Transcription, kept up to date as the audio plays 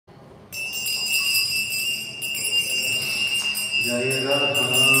Jai Radha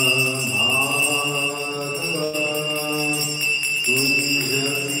Madhava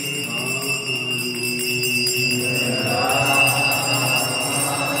Kunja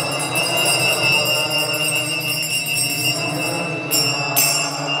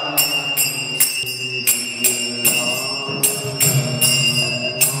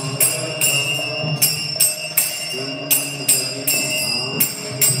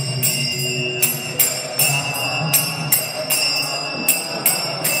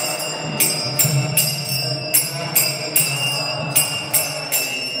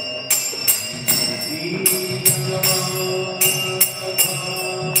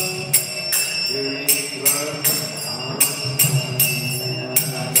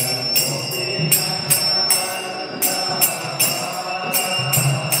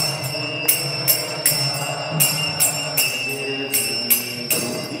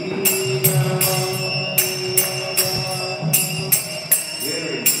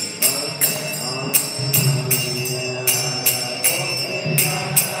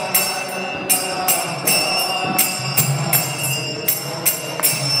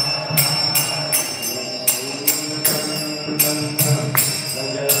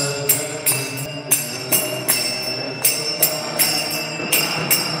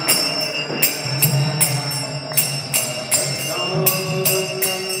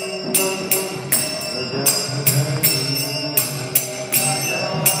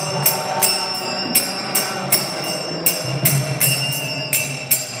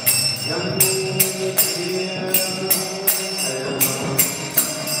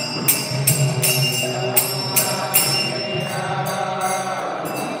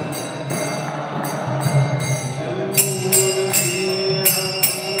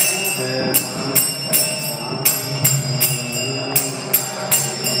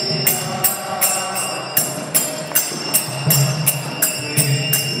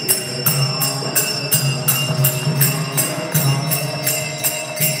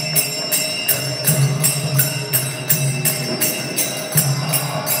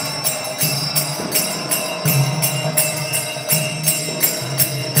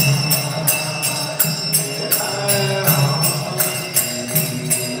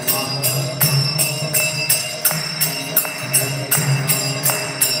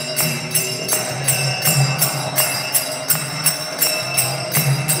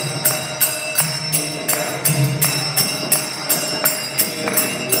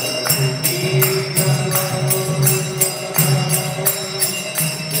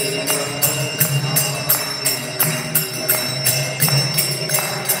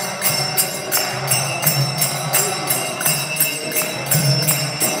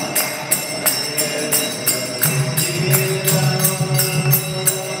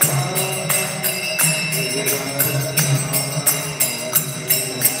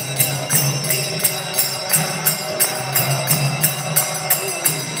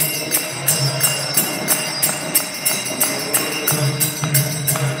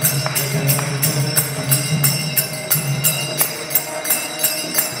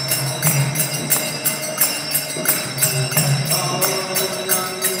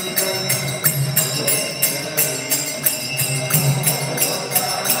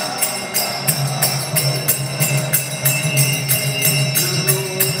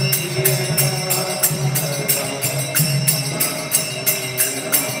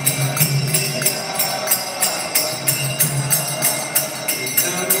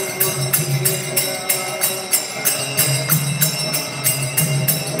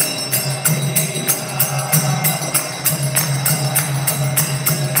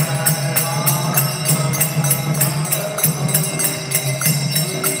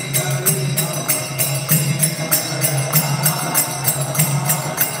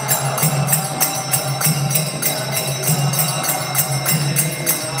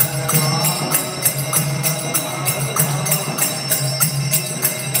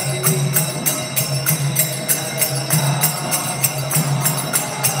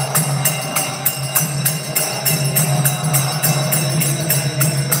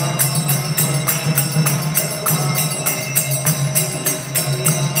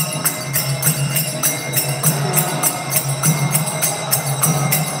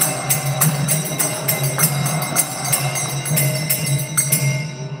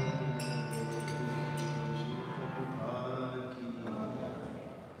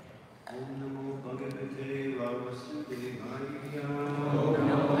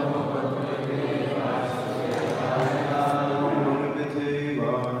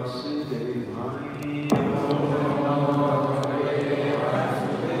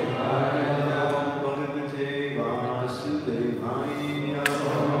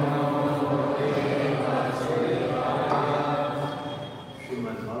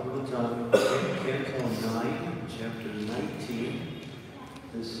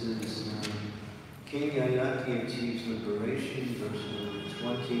This is King Yayati achieves liberation, verse number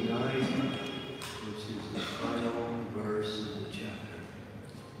 29, which is the final verse of the chapter.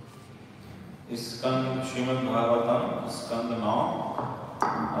 ISKCON Srimad-Bhagavatam, स्कंद 9,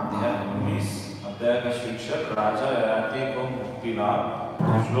 अध्याय 19, अध्याय का शीर्षक राजा ययाति को मुक्ति लाभ,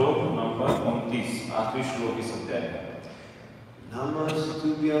 श्लोक नंबर 29, आखिरी श्लोक इस अध्याय का।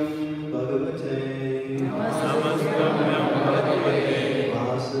 नमस्तुभ्यं भगवते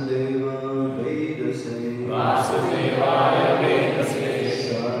वासुदेव वेदसे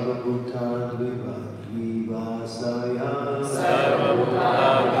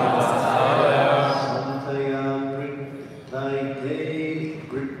सर्वभूताद्विवासाय सन्तया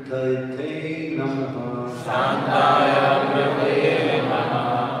पृथ्वैते नमः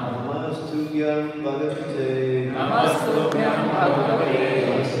नमस्तुभ्यं भगवते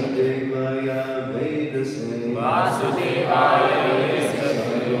वासुदेवाय वेदसे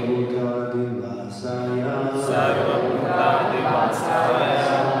सर्वभूतादिवासाय सन्तया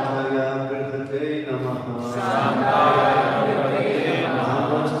पृथ्वैते नमः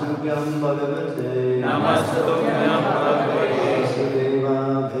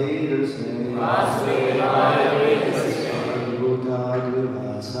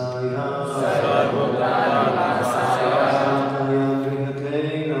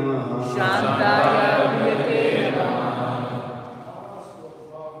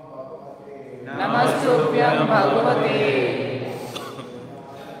नमस्तुभ्यं भगवते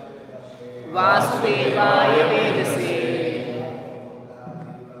वासुदेवाय वेदसे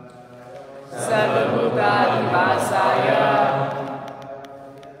सर्वभूतादिवासाय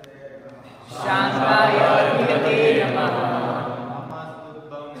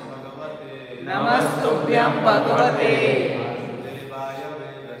नमस्तुभ्यं भगवते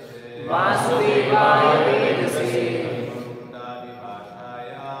वासुदेवाय वेदसे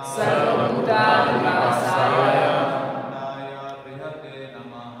सर्वभूतादिवासाय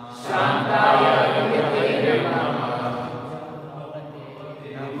शान्ताय विहते नमः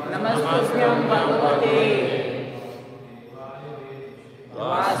नमस्तुभ्यं भगवते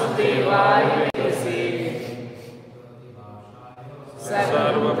वासुदेवाय वेदसे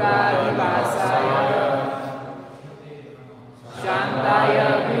सर्वभूतादिवासाय शान्ताय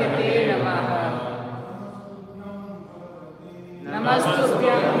विहते नमः नमस्तुभ्यं भगवते वासुदेवाय वेदसे सर्वभूतादिवासाय शान्ताय विहते नमः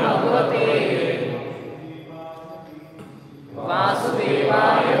नमस्तुभ्यं भगवते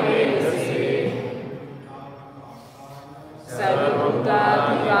वासुदेवाय वेदसे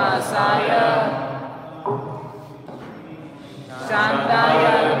सर्वभूतादिवासाय शान्ताय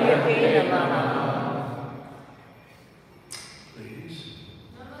विहते नमः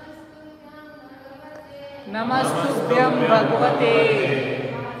नमस्तुभ्यं भगवते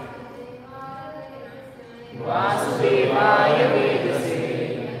वासुदेवाय वेदसे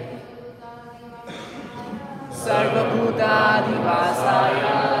सर्वभूतादिवासाय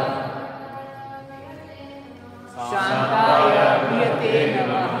शान्ताय विहते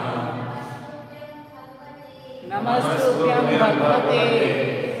नमः नमस्तुभ्यं भगवते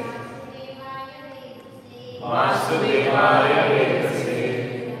वासुदेवाय वेदसे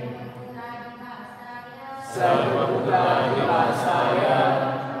सर्वभूतादिवासाय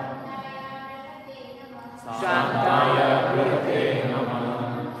शान्ताय विहते नमः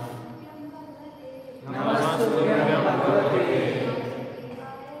नमस्तुभ्यं भगवते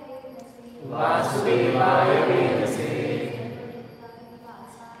वासुदेवाय वेदसे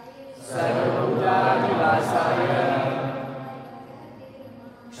सर्वभूतादिवासाय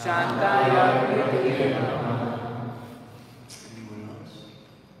शान्ताय विहते नमः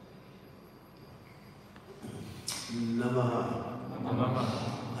Namaha.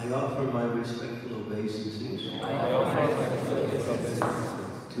 I offer my respectful obeisances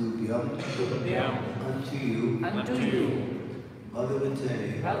to Bhyam unto you,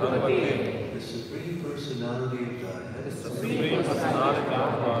 Bhagavate, the Supreme Personality of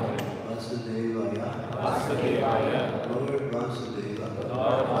Godhead, Vasudevaya, Lord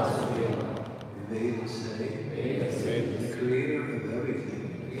Vasudeva, Vedase, the Creator of everything,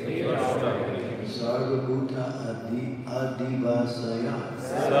 Sarvabhuta Adivasaya,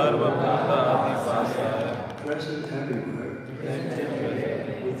 present everywhere,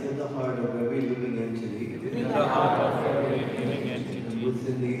 within the heart of every living entity, and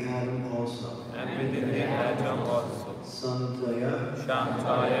within the atom also,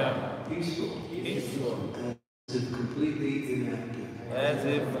 Santaya, peaceful, as if completely inactive,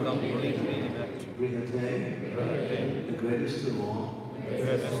 Brihate, the greatest of all,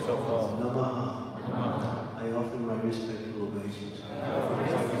 Namaha. I offer my respectful obeisance.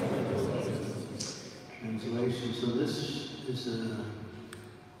 Translation. So this is a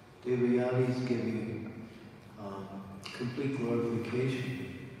Devayani is giving complete glorification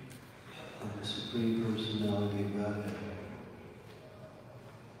of the Supreme Personality of Godhead.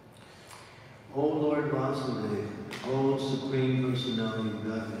 O Lord Vasudeva, O Supreme Personality of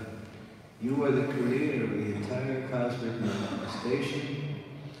Godhead, you are the creator of the entire cosmic manifestation.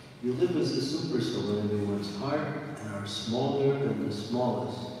 You live as the supersoul in everyone's heart and are smaller than the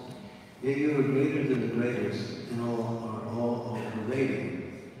smallest. Yet you are greater than the greatest and are all-pervading.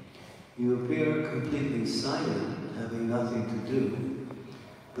 You appear completely silent, having nothing to do.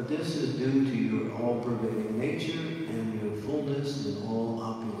 But this is due to your all-pervading nature and your fullness in all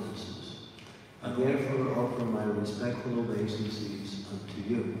opulences. I therefore offer my respectful obeisances unto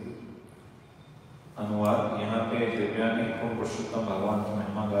you. अनुवाद यहाँ पे दिव्यानी को पुरुषोत्तम भगवान की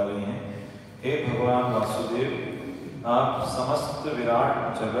महिमा गा रही हैं। हे भगवान वासुदेव, आप समस्त विराट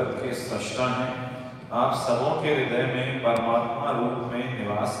जगत के सृष्टा हैं। आप सबों के हृदय में परमात्मा रूप में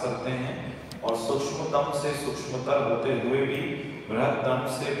निवास करते हैं और सूक्ष्मतम से सूक्ष्मतर होते हुए भी बृहत्तम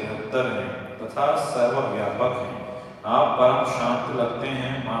से बृहत्तर हैं तथा सर्वव्यापक हैं। आप परम शांत लगते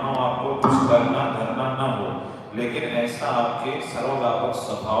हैं, मानो आपको कुछ करना धरना न हो, लेकिन ऐसा आपके सर्वव्यापक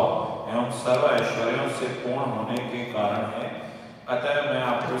स्वभाव एवं सर्व ऐश्वर्यों से पूर्ण होने के कारण है। अतः मैं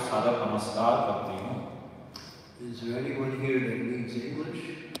आपको सादर नमस्कार करती हूँ। Is there anyone here that needs English?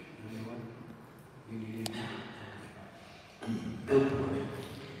 Anyone? You need English? Good point.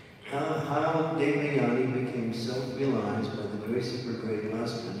 How Devayani became self-realized by the grace of her great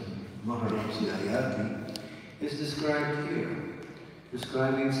husband, Maharaja, is described here.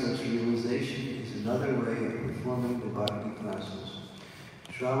 Describing such realization is another way of performing the bhakti classes.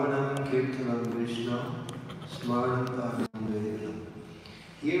 Shravanam Kirtanam Vishnu, Smaranam Bhagavatam Vedanam.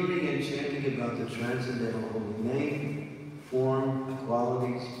 Hearing and chanting about the transcendental holy name, form,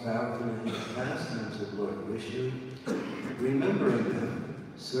 qualities, prarthana, and pastimes of Lord Vishnu, remembering them,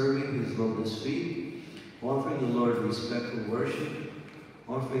 serving his lotus feet, offering the Lord respectful worship,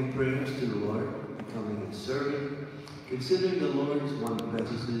 offering prayers to the Lord, becoming his servant, considering the Lord's one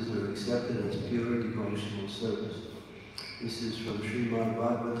practices are accepted as pure devotional service. This is from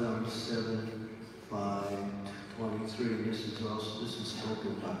Srimad-Bhagavatam 7:5-23. This is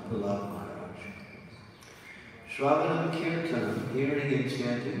spoken by Prahlad Maharaja. Shravanam Kirtanam, hearing and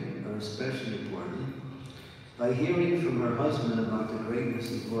chanting, are especially important. By hearing from her husband about the greatness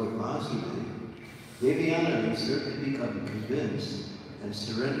of Lord Vasudeva, Devayani certainly become convinced and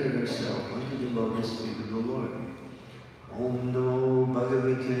surrendered herself unto the lotus feet of the Lord. Om Namo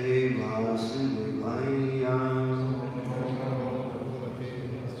Bhagavate Vasudevaya.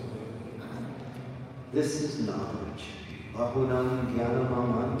 This is knowledge. Bahunam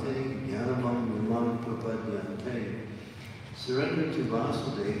Jnanamamante Jnanamam Nimam Prapadyante. Surrender to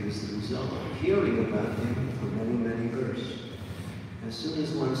Vasudeva is the result of hearing about him for many, many verses. As soon as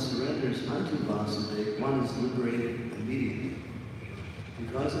one surrenders unto Vasudeva, one is liberated immediately.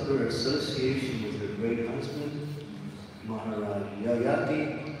 Because of her association with her great husband, Maharaja,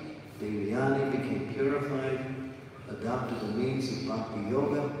 Devayani became purified, adopted the means of bhakti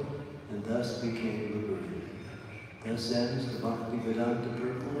yoga, and thus became liberated. Thus ends the Bhakti-Vedanta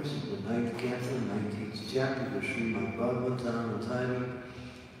purpose of the 9th canto, 19th chapter of Srimad-Bhagavatam, entitled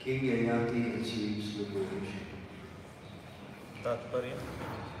King Yayati Achieves Liberation. तात्पर्य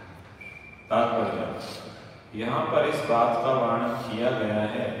यहाँ पर इस बात का वर्णन किया गया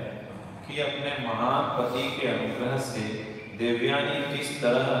है कि अपने महान पति के अनुग्रह से देवयानी किस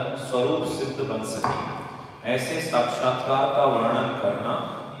तरह स्वरूप सिद्ध बन सकी। ऐसे साक्षात्कार का वर्णन करना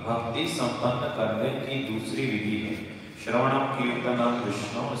भक्ति संपन्न करने की दूसरी विधि है। श्रवणम कीर्तनम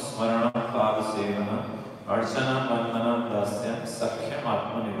विष्णु स्मरणम पाद सेवनम अर्चनम वंदनम दास्यम सख्यम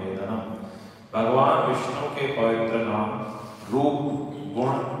आत्मनिवेदनम। भगवान विष्णु के पवित्र नाम, रूप,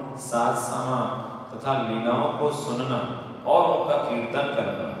 गुण, साज सामान तथा लीलाओं को सुनना और उनका कीर्तन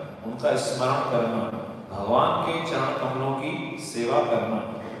करना, उनका स्मरण करना, भगवान के चरण कमलों की सेवा करना,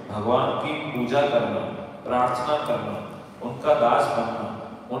 भगवान की पूजा करना, प्रार्थना करना, उनका दास बनना,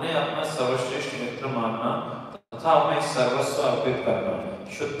 उन्हें अपना सर्वश्रेष्ठ मित्र मानना तथा उन्हें सर्वस्व अर्पित करना,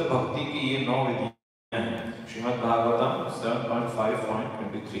 शुद्ध भक्ति की ये 9 विधियां हैं। श्रीमद्-भागवतम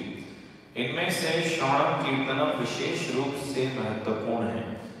 7.5.23। इनमें से श्रवणम कीर्तनम विशेष रूप से महत्वपूर्ण है।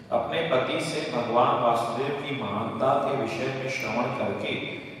 अपने पति से भगवान वासुदेव की महानता के विषय में श्रवण करके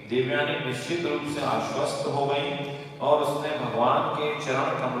देवयानी निश्चित रूप से आश्वस्त हो गई और उसने भगवान के चरण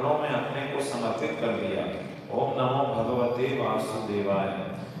कमलों में अपने को समर्पित कर दिया। ओम नमो भगवते वासुदेवाय।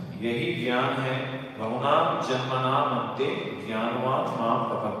 यही ज्ञान है। बहुनाम जन्मनाम अन्ते ज्ञानवान माम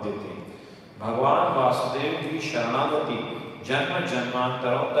प्रपद्यते। भगवान वासुदेव की शरणागति जन्म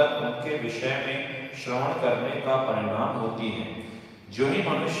जन्मांतरों तक उनके विषय में श्रवण करने का परिणाम होती है। जो ही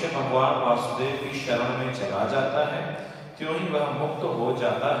मनुष्य भगवान वासुदेव की शरण में चला जाता है त्यों ही वह मुक्त हो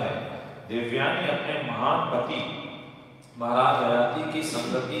जाता है। देवयानी अपने महान पति महाराज ययाति की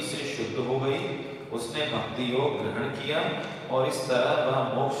संगति से शुद्ध हो गई। उसने भक्ति योग ग्रहण किया और इस तरह वह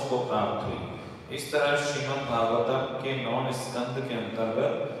मोक्ष को प्राप्त हुई। इस तरह श्रीमद् भागवतम के 9 स्कंद के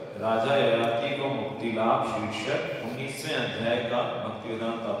अंतर्गत राजा ययाति को मुक्ति लाभ शीर्षक 19वें अध्याय का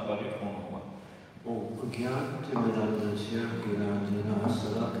भक्तिवेदांत तात्पर्य पूर्ण हुआ।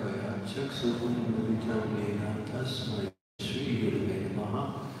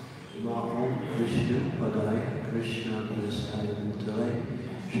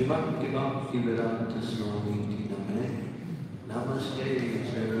 Srimad-Bhagavatam Swami Namaste Namaste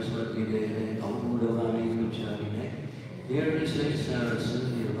Saraswati Deve Aumudavani Kucharine Nirvise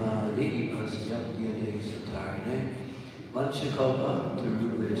Sarasundivadi Pasyapyade Satarine Vanchakalpa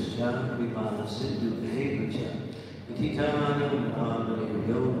Turubhisya Vimana Sindhu Devacha Vititanam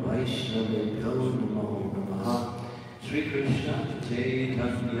Amanebhyo Vaishnavebhyo Namo Namaha Sri Krishna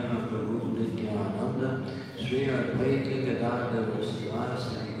Chaitanya Prabhu Nityananda Sri Advaita Gadadhara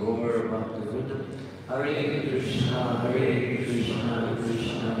Sivasana Gaur Bhaktivinoda Hare Krishna Krishna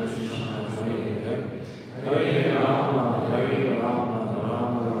Krishna Hare Hare Hare Rama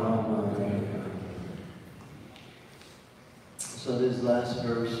Rama Rama Hare. So this last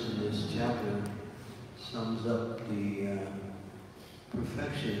verse in this chapter sums up the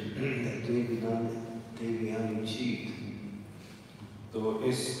perfection that Devyani achieved. तो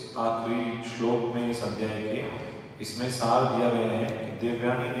इस आखिरी श्लोक में इस अध्याय के इसमें सार दिया गया है कि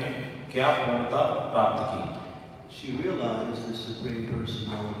देवयानी ने क्या पूर्णता प्राप्त की। She realized the Supreme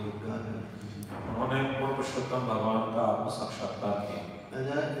Personality of Godhead. उन्होंने पूर्ण पुरुषोत्तम भगवान का आत्म साक्षात्कार किया। And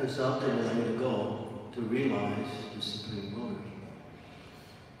that is ultimately the goal, to realize the Supreme Lord.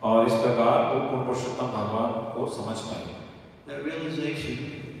 और इस प्रकार वो पूर्ण पुरुषोत्तम भगवान को समझ पाए। That realization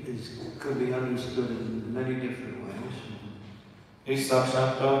could be understood in many different ways. इस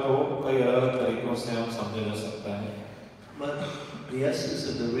साक्षात्कार को कई अलग तरीकों से हम समझा जा सकता है। But the essence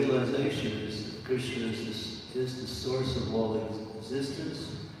of the realization is that Krishna is the source of all existence.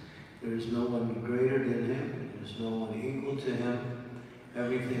 There is no one greater than him. There is no one equal to him.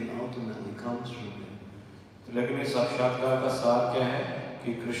 Everything ultimately comes from him. लेकिन इस साक्षात्कार का सार क्या है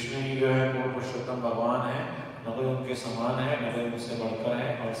कि कृष्ण ही जो है पूर्ण पुरुषोत्तम भगवान है, न कोई उनके समान है, न कोई उनसे बढ़कर है,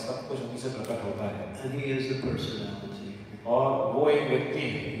 और सब कुछ उन्हीं से प्रकट होता है। And he is a personality. और वो एक व्यक्ति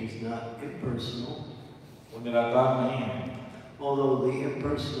है। He's not impersonal. वो निराकार नहीं है। Although the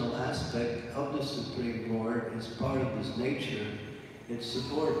impersonal aspect of the Supreme Lord is part of his nature, it's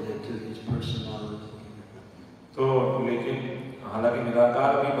subordinate to his personality. तो लेकिन हालांकि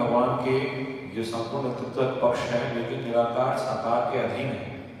निराकार भी भगवान के जो संपूर्ण तत्व पक्ष है, लेकिन निराकार साकार के अधीन है।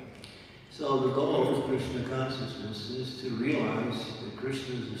 So the goal of Krishna consciousness is to realize that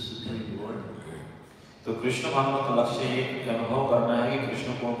Krishna is the Supreme Lord. तो कृष्ण भावना का लक्ष्य ये अनुभव करना है कि कृष्ण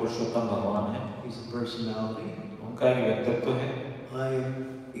पूर्ण पुरुषोत्तम भगवान है। He's a personality. उनका एक व्यक्तित्व है। I am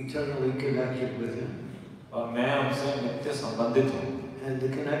eternally connected with him. और मैं उनसे नित्य संबंधित हूँ। And the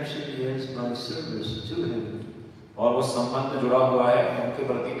connection is by service to him. और वो संबंध जुड़ा हुआ है उनके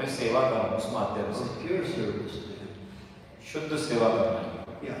प्रति मैं सेवा कर रहा हूँ उस माध्यम से। Pure service to him. शुद्ध सेवा करना है।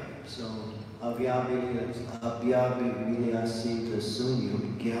 Yeah. So Abhyavilyasita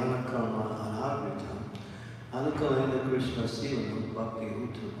sunyam jnana karma anavritam anukalena Krishna silanam bhakti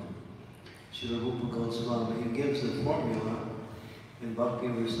uttavam. Srila Rupa Goswami, he gives the formula in Bhakti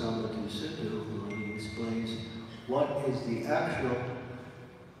Rasamrita Sindhu, where he explains what is the actual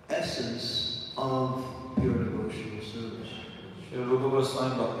essence of pure devotional service. Shri रूप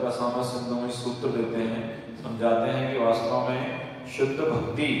गोस्वामी भक्ति रसामृत सिंधु में सूत्र देते हैं, समझाते हैं कि वास्तव में शुद्ध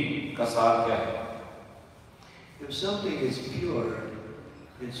भक्ति का सार क्या है। If something is pure,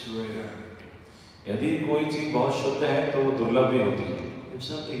 it's rare. यदि कोई चीज बहुत शुद्ध है तो वो दुर्लभ भी होती है। If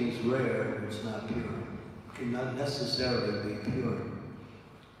something is rare, it's not pure. It cannot necessarily be pure.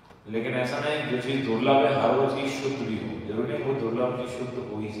 लेकिन ऐसा नहीं जो चीज दुर्लभ है हर वो चीज शुद्ध भी हो, जरूरी नहीं वो दुर्लभ चीज शुद्ध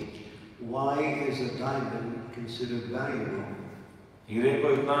हो ही चाहिए। Why is a diamond considered valuable? हीरे को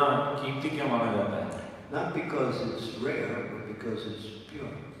इतना कीमती क्यों माना जाता है? Not because it's rare, but because it's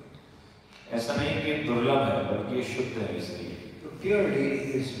pure. ऐसा नहीं कि दुर्लभ है बल्कि ये शुद्ध है इसलिए। Purity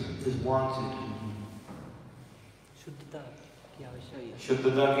is wanted. शुद्धता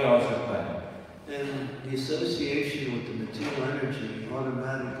की आवश्यकता है। And the association with the material energy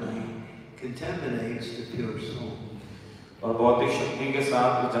automatically contaminates the pure soul. और भौतिक शक्ति के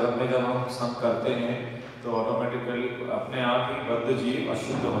साथ जगत में जब हम संग करते हैं तो ऑटोमेटिकली अपने आप ही बद्ध जीव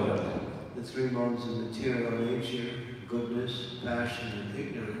अशुद्ध हो जाते हैं। The three modes of material nature, goodness, passion, and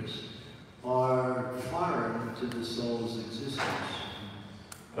ignorance, are foreign to the soul's existence.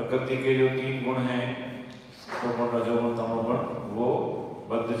 प्रकृति के जो 3 गुण हैं, सत्वगुण, रजोगुण, तमोगुण, वो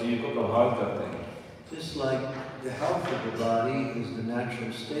बद्ध जीव को प्रभावित करते हैं। Just like the health of the body is the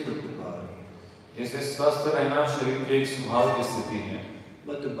natural state of the body. जैसे स्वस्थ रहना शरीर की एक स्वभाव की स्थिति है।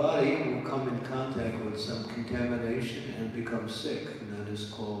 But the body will come in contact with some contamination and become sick, and that is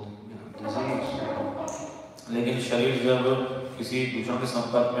called, disease. लेकिन शरीर जब किसी दूषण के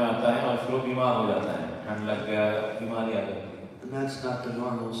संपर्क में आता है और फिर वो बीमार हो जाता है, ठंड लग गया, बीमारी आ जाती है। And that's not the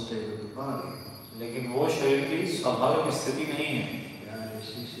normal state of the body. लेकिन वो शरीर की स्वाभाविक स्थिति नहीं है।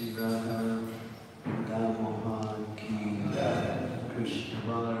 Krishna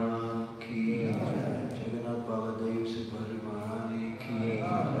Balaram ki Jagannath Baladev Subhadra Mahani ki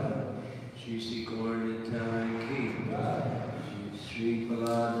Shri Sri Gaurnitai ki Shri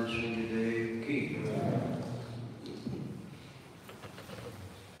Palada Sringadev ki.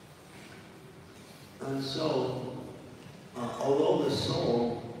 And so, although the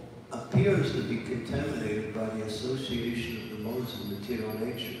soul appears to be contaminated by the association of the modes of material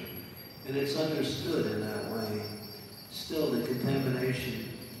nature, and it's understood in that way, still the contamination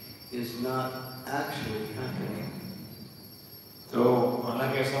is not actually happening. तो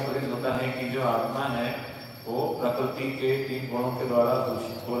हालांकि ऐसा प्रतीत होता है कि जो आत्मा है वो प्रकृति के 3 गुणों के द्वारा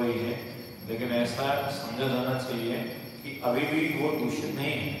दूषित हो रही है, लेकिन ऐसा समझा जाना चाहिए कि अभी भी वो दूषित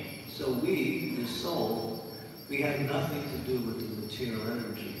नहीं है। So we, the soul, we have nothing to do with the material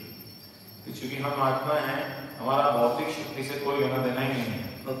energy. क्योंकि हम आत्मा हैं, हमारा भौतिक शक्ति से कोई लेना देना ही नहीं है।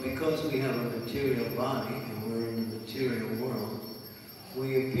 But because we have a material body and we're in the material world, we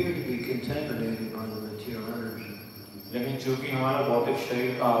appear to be contaminated by the material energy. लेकिन चूंकि हमारा भौतिक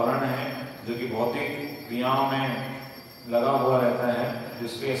शरीर का आवरण है, जो कि भौतिक क्रियाओं में लगा हुआ रहता है,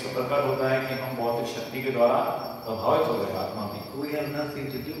 जिससे ऐसा प्रकट होता है कि हम भौतिक शक्ति के द्वारा प्रभावित हो गए आत्मा भी। We have nothing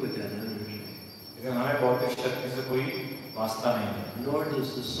to do with that energy. लेकिन हमें भौतिक शक्ति से कोई वास्ता नहीं है। Nor does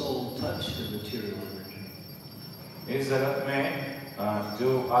the soul touch the material energy. इस जगत में जो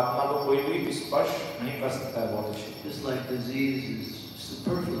आत्मा को कोई भी स्पर्श नहीं कर सकता है भौतिक शक्ति। Just like disease is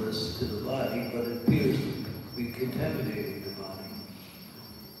superfluous to the body, but it appears to be contaminating the body.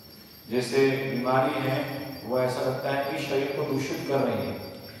 जैसे बीमारी है, वो ऐसा लगता है कि शरीर को दूषित कर रही है।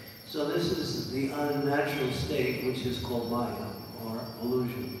 So this is the unnatural state, which is called Maya or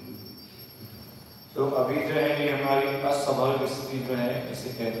illusion. तो अभी जो है ये हमारी अस्वाभाविक स्थिति जो है, इसे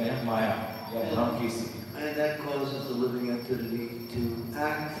कहते हैं माया या भ्रम की स्थिति। And that causes the living entity to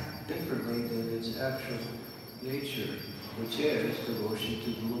act differently than its actual nature, which is devotion to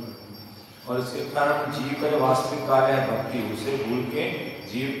the Lord. और इसके कारण जीव का जो वास्तविक कार्य है भक्ति, उसे भूल के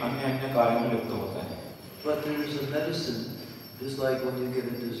जीव अन्य कार्यों में लिप्त होता है। But there is a medicine, just like when you get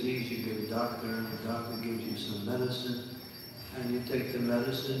a disease, you get a doctor, and the doctor gives you some medicine, and you take the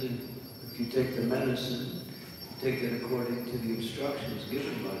medicine, and if you take the medicine, you take it according to the instructions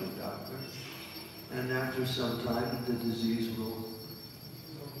given by the doctor, and after some time, the disease will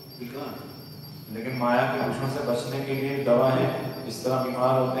be gone. लेकिन माया के दूषण से बचने के लिए दवा है। इस तरह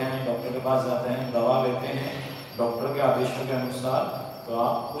बीमार होते हैं, डॉक्टर के पास जाते हैं, दवा लेते हैं, डॉक्टर के आदेशों के अनुसार, तो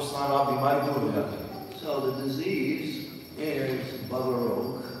आप उस समय आप बीमारी दूर हो जाते हैं। So the disease is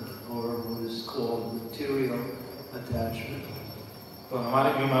bhavarog, or what is called material attachment. तो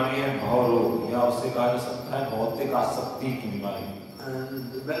हमारी बीमारी है भाव रोग, या उससे कहा जा सकता है भौतिक आसक्ति की बीमारी।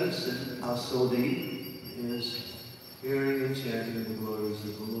 And the medicine, asodi, is hearing and chanting the glories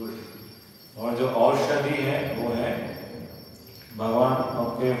of the Lord. और जो औषधि है वो है भगवान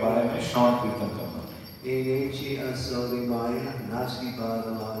के बारे में श्रवण कीर्तन करना। Enechi asodi maya nasi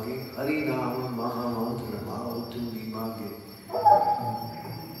badalage hari nama mahamantra mahotu vimage.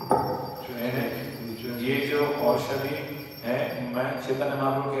 ये जो औषधि है, मैं चैतन्य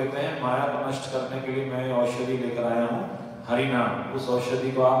महाप्रभु कहते हैं माया को नष्ट करने के लिए मैं औषधि लेकर आया हूँ, हरि नाम। उस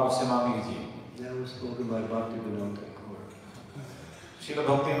औषधि को आप मुझसे मांग लीजिए। That was spoken by Bhaktivinoda Thakur. Srila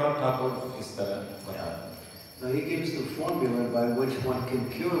Bhaktinath Thakur इस तरह बताया। Now he gives the formula by which one can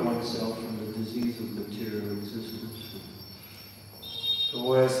cure oneself from the disease of material existence. तो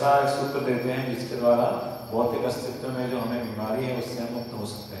वो ऐसा सूत्र देते हैं जिसके द्वारा भौतिक अस्तित्व में जो हमें बीमारी है उससे हम मुक्त हो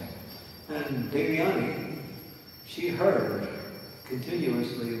सकते हैं। And Devyani, she heard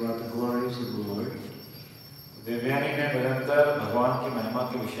continuously about the glories of the Lord. Devyani ने निरंतर भगवान की महिमा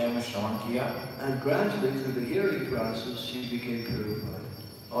के विषय में श्रवण किया। And gradually through the hearing process, she became purified.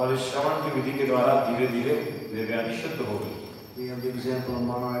 और इस श्रवण की विधि के द्वारा धीरे-धीरे देवयानी शुद्ध हो गई। We have the example of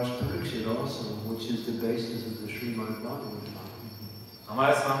Maharaja Parikshit also, which is the basis of the Srimad-Bhagavatam.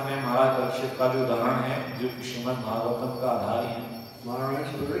 हमारे सामने महाराज परीक्षित का जो उदाहरण है, जो कि श्रीमद् भागवतम का आधार है।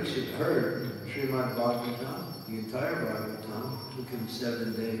 Maharaja Parikshit heard Srimad-Bhagavatam, the entire Bhagavatam, took him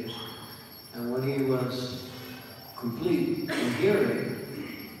 7 days, and when he was complete in hearing,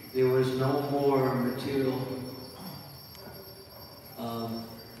 there was no more material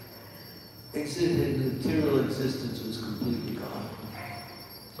material existence was completely gone.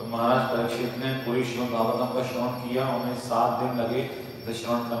 तो महाराज परीक्षित ने पूरी श्रीमद् भागवतम का श्रवण किया, उन्हें 7 दिन लगे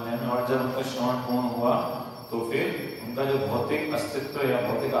श्रवण करने में, और जब उनका श्रवण पूर्ण हुआ तो फिर उनका जो भौतिक अस्तित्व या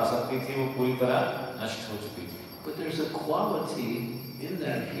भौतिक आसक्ति थी वो पूरी तरह नष्ट हो चुकी थी। But there's a quality in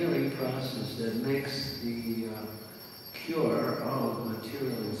that hearing process that makes the cure of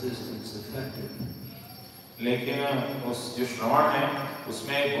material existence effective. लेकिन उस जो श्रवण है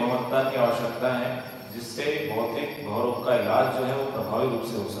उसमें एक गुणवत्ता की आवश्यकता है जिससे भौतिक भवरोग का इलाज जो है वो प्रभावी रूप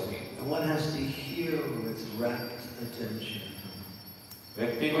से हो सके। One has to hear with rapt attention.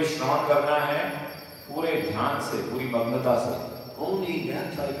 व्यक्ति को श्रवण करना है पूरे ध्यान से, पूरी मग्नता से। Only that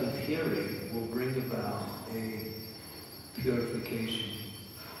type of hearing will bring about a purification.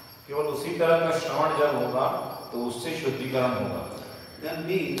 केवल उसी तरह का श्रवण जब होगा तो उससे शुद्धिकरण होगा। That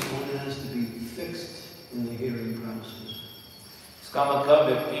means one has to be fixed in the hearing process. इसका मतलब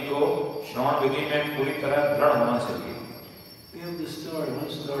व्यक्ति को श्रवण विधि में पूरी तरह दृढ़ होना चाहिए। We have the story,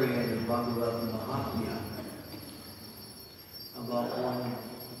 one story in the Bhagavatam about one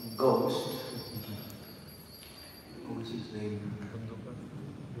ghost. What was his name?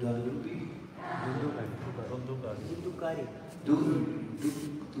 Dandubi?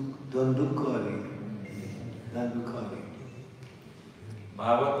 Dandukari.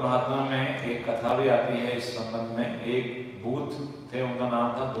 Bhagavat महात्मा में एक कथा भी आती है इस संबंध में। एक भूत थे, उनका नाम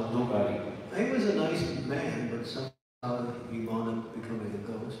था दुंदुकारी। He was a nice man, but somehow he wound up becoming a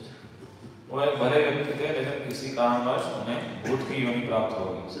ghost. वो एक भले व्यक्ति थे, लेकिन किसी कारणवश उन्हें भूत की योनि प्राप्त हो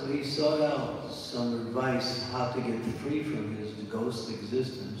गई। So he sought out some advice how to get free from his ghost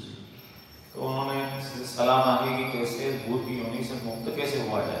existence. तो उन्होंने सलाह मांगी कि कैसे भूत की योनि से मुक्त कैसे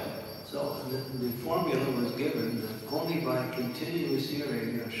हुआ जाए। So the formula was given that only by continuous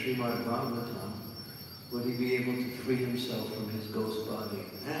hearing Srimad-Bhagavatam would he be able to free himself from his ghost body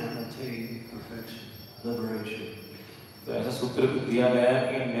and attain perfection, liberation. तो ऐसा सूत्र दिया गया है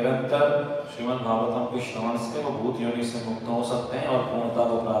कि निरंतर श्रीमद् भागवतम के श्रवण से वो भूत योनि से मुक्त हो सकते हैं और पूर्णता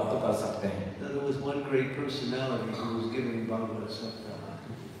को प्राप्त कर सकते हैं। There was one great personality who was giving Bhagavad Saptaha.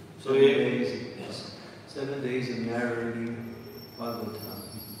 So 7 days of narrating Bhagavatam.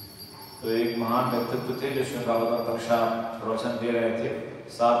 तो एक महान व्यक्तित्व थे जो श्रीमद् भागवतम कक्षा प्रवचन दे रहे थे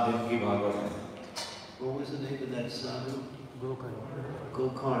 7 दिन की भागवत में। What was the name of that sadhu?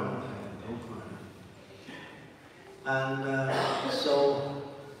 Gokarna. And so,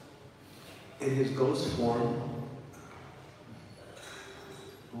 in his ghost form,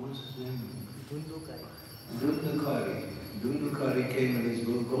 what was his name? Dundukari. Dundukari came in his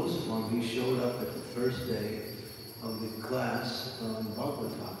ghost form. He showed up at the first day of the class on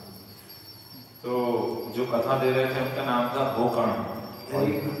Bhagavatam. तो जो कथा दे रहे थे उनका नाम था Gokarna.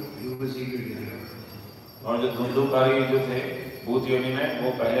 He was eager to hear. और जो दुंदुकारी जो थे भूत योनि में, वो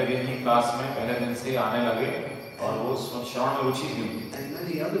पहले दिन ही क्लास में पहले दिन से ही आने लगे और वो श्रवण में रुचि थी। And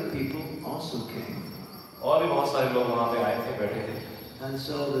many other people also came. और भी बहुत सारे लोग वहाँ पे आए थे, बैठे थे। And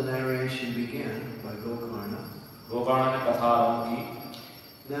so the narration began by Gokarna. Gokarna ने कथा आरंभ की।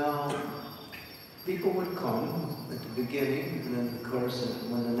 Now, people would come at the beginning, and then of course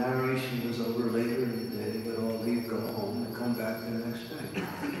when the narration was over later in the day, they would all leave, go home, and come back the next day.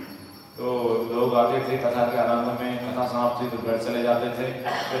 तो लोग आते थे कथा के आरंभ में, कथा समाप्त हुई तो घर चले जाते थे,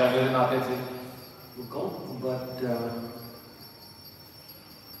 फिर अगले दिन आते थे। But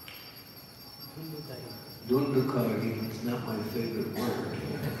Dundukari, it's not my favorite word.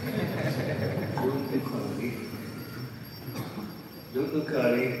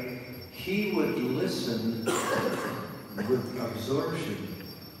 Dundukari, he would listen with absorption.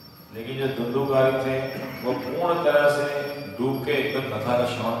 लेकिन जो दुंदुकारी थे वो पूर्ण तरह से डूब के एकदम कथा का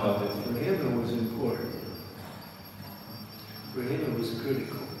श्रवण करते थे। For him it was important. For him it was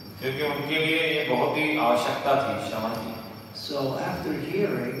critical. क्योंकि उनके लिए ये बहुत ही आवश्यकता थी श्रवण की। So after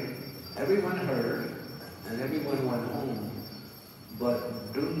hearing, everyone heard and everyone went home. But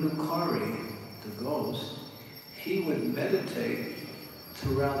Dundukari, the ghost, he would meditate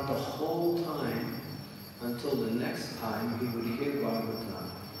throughout the whole time until the next time he would hear Bhagavatam.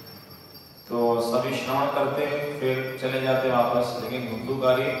 तो सभी श्रवण करते फिर चले जाते वापस, लेकिन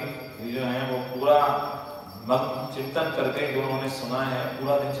दुंदुकारी जो हैं वो पूरा चिंतन करते जो उन्होंने सुना है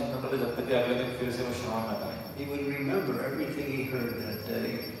पूरा दिन चिंतन करते जब तक अगले दिन फिर से वो श्रवण न करें। He would remember everything he heard that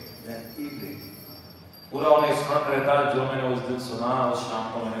day, that evening. पूरा उन्हें स्मरण रहता जो मैंने उस दिन सुना, उस शाम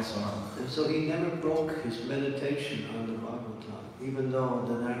को मैंने सुना। And so he never broke his meditation on the Bhagavatam, even though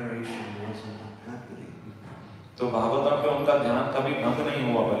the narration wasn't happening. तो भागवतम पे उनका ध्यान कभी भंग नहीं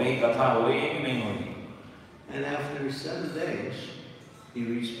हुआ, भले ही कथा हो रही है कि नहीं हो रही। And after 7 days, he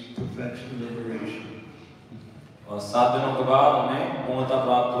reached perfection, liberation. और 7 दिनों के बाद उन्हें पूर्णता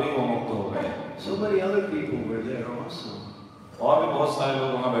प्राप्त हुई, वो मुक्त हो गए। So many other people were there also. और भी बहुत सारे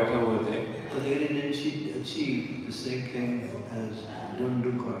लोग वहाँ बैठे हुए थे। But they didn't achieve the same thing as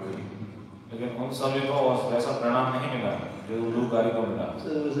Dundukari. लेकिन उन सभी को वैसा परिणाम नहीं मिला जो उल्लूकारी को मिला। So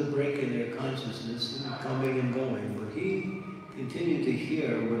there was a break in their consciousness, coming and going. But he continued to hear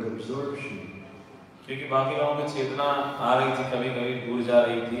with absorption. क्योंकि बाकी लोगों की चेतना आ रही थी, कभी कभी दूर जा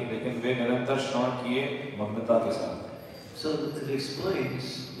रही थी, लेकिन वे निरंतर श्रवण किए मग्नता के साथ। So it explains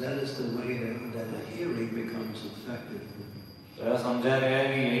that is the way that a hearing becomes effective. तो यह समझा गया है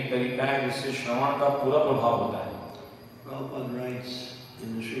कि यही तरीका है जिससे श्रवण का पूरा प्रभाव होता है। Prabhupada writes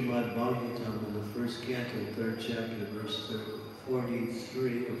in the Srimad-Bhagavatam in the first canto, 3rd chapter, verse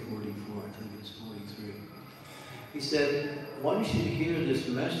 43 or 44, I think it's 43. He said, one should hear this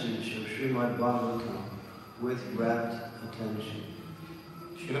message of Srimad-Bhagavatam with rapt attention.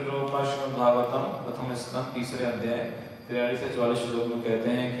 Srila Prabhupada श्रीमद्-भागवतम प्रथम स्कंद 3रे अध्याय 43 से 44 श्लोक में कहते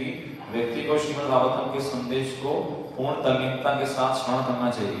हैं कि व्यक्ति को श्रीमद्-भागवतम के संदेश को पूर्ण तल्लीनता के साथ श्रवण करना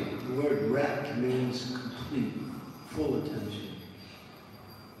चाहिए। The word rapt means complete, full attention.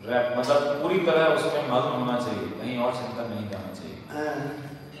 Rap मतलब पूरी तरह उसमें मग्न होना चाहिए, कहीं और चिंतन नहीं करना चाहिए।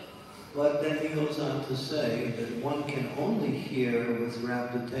 But then he goes on to say that one can only hear with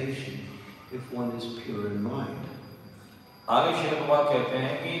raptation if one is pure in mind. आगे श्री प्रभुपाद कहते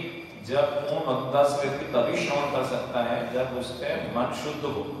हैं कि जब पूर्ण मग्नता से व्यक्ति तभी श्रवण कर सकता है जब उसके मन शुद्ध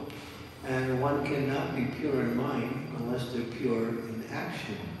हो। And one cannot be pure in mind unless they're pure in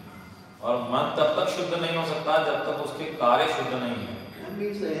action. और मन तब तक शुद्ध नहीं हो सकता जब तक उसके कार्य शुद्ध नहीं है। That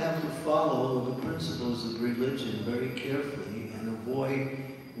means they have to follow the principles of religion very carefully and avoid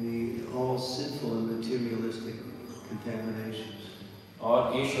all sinful and materialistic contaminations.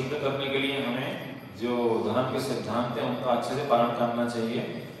 और ये शुद्ध करने के लिए हमें जो धर्म के सिद्धांत हैं उनका अच्छे से पालन करना चाहिए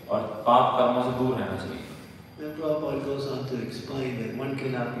और पाप कर्मों से दूर रहना चाहिए। Then Prabhupada goes on to explain that one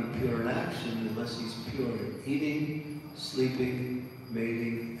cannot be pure in action unless he's pure in eating, sleeping,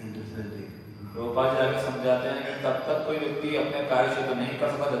 mating, and defending. Prabhupada ji आगे समझाते हैं कि तब तक कोई व्यक्ति अपने कार्य शुद्ध नहीं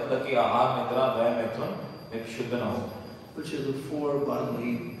कर सकता जब तक कि आहार, निद्रा, व्यय, मैथुन एक शुद्ध न हो। Which are the 4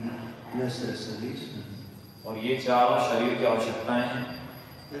 bodily necessities. और ये चारों शरीर की आवश्यकताएं हैं।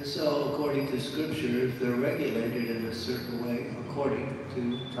 And so, according to scripture, they're regulated in a certain way according to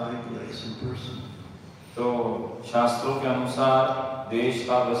time, place, and person. तो शास्त्रों के अनुसार, देश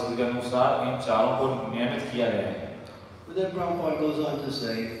का वस्तु के अनुसार इन चारों को नियमित किया गया है। But then Prabhupada goes on to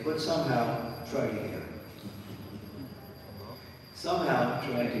say, but somehow try to hear. Somehow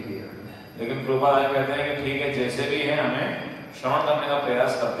try to hear. लेकिन प्रभुपाद कहते हैं कि ठीक है, जैसे भी है हमें श्रवण करने का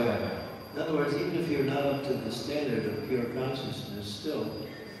प्रयास करते रहना है। In other words, even if you're not up to the standard of pure consciousness, still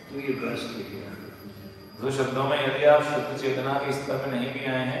do your best to hear. दो शब्दों में यदि आप शुद्ध चेतना के स्तर में नहीं भी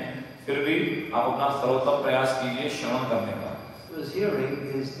आए हैं, फिर भी आप अपना सर्वोत्तम प्रयास कीजिए श्रवण करने का। Because hearing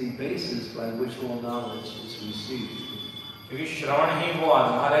is the basis by which all knowledge is received. क्योंकि श्रवण ही वो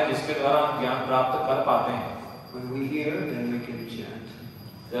आधार है जिसके द्वारा हम ज्ञान प्राप्त कर पाते हैं। When we hear, then we can chant.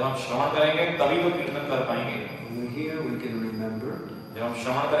 जब हम श्रवण करेंगे तभी तो कीर्तन कर पाएंगे। When we hear, we can remember. जब हम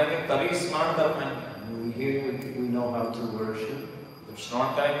श्रवण करेंगे तभी स्मरण कर पाएंगे। When we hear, we know how to worship. जब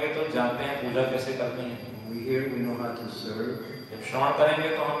श्रवण करेंगे तो जानते हैं पूजा कैसे करनी है। When we hear, we know how to serve. जब श्रवण करेंगे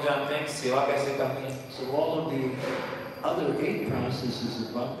तो हम जानते हैं कि सेवा कैसे करनी है। So all of the other 8 processes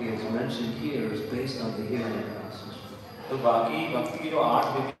of bhakti as mentioned here is based on the hearing process. तो बाकी भक्ति की जो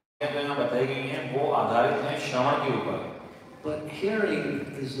 8 विधियां जो यहाँ बताई गई हैं वो आधारित हैं श्रवण के ऊपर। But hearing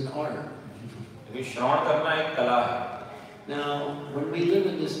is an art. क्योंकि श्रवण करना एक कला है। Now, when we live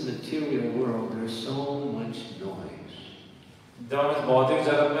in this material world, there's so much noise. जब हम इस भौतिक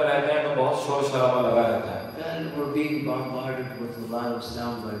जगत में रहते हैं तो बहुत शोर शराबा लगा रहता है। And we're being bombarded with a lot of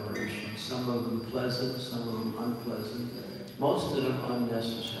sound vibrations. Some of them pleasant, some of them unpleasant. Most of them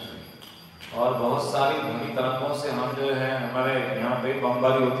unnecessary. और बहुत सारी ध्वनि तरंगों से हम जो है हमारे यहाँ पे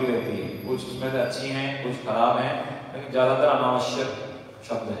बमबारी होती रहती है। कुछ उसमें से अच्छी हैं, कुछ खराब हैं, लेकिन ज़्यादातर अनावश्यक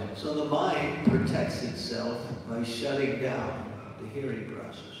शब्द हैं। So the mind protects itself by shutting down the hearing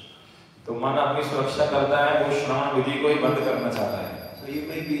process. तो मन अपनी सुरक्षा करता है, वो श्रवण विधि को ही बंद करना चाहता है। So you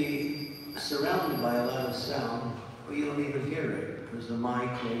may be surrounded by a lot of sound, but you don't even hear it because the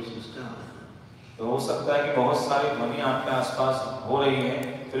mind closes down. तो हो सकता है कि बहुत सारी ध्वनि आपके आसपास हो रही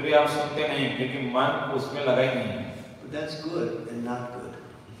है, फिर भी आप सुनते नहीं क्योंकि मन उसमें लगा ही नहीं है। But that's good and not good.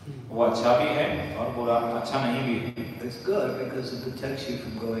 वो अच्छा भी है और बुरा अच्छा नहीं भी है। It's good because it protects you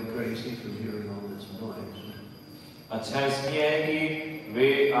from going crazy from hearing all this noise. अच्छा इसलिए है कि वे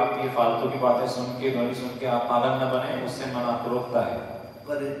आपकी फालतू की बातें सुन के ध्वनि सुन के आप पागल न बने, उससे मन आपको रोकता है।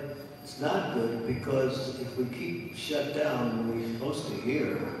 But it's not good because if we keep shut down when we're supposed to hear,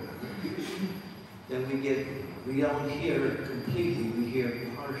 then we don't hear completely, we hear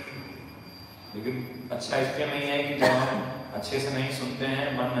partially. लेकिन अच्छा इसलिए नहीं है कि जब हम अच्छे से नहीं सुनते हैं,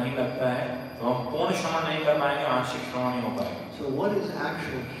 मन नहीं लगता है, तो हम पूर्ण श्रवण नहीं कर पाएंगे, आंशिक श्रवण नहीं हो पाएगा। So what is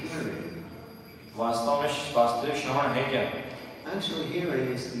actual hearing? वास्तव में वास्तविक श्रवण है क्या? Actual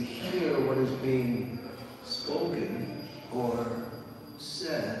hearing is to hear what is being spoken or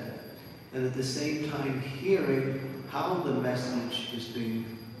said, and at the same time hearing how the message is being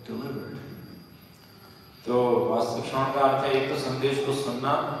delivered. तो वास्तविक श्रवण का अर्थ है एक तो संदेश को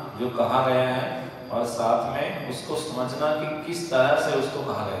सुनना जो कहा गया है, और साथ में उसको समझना कि किस तरह से उसको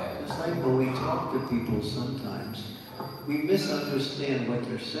कहा गया है। It's like when we talk to people sometimes, we misunderstand what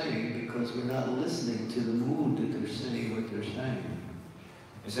they're saying because we're not listening to the mood that they're saying what they're saying.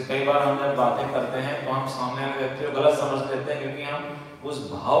 जैसे कई बार हम जब बातें करते हैं तो हम सामने वाले व्यक्ति को गलत समझ लेते हैं, क्योंकि हम उस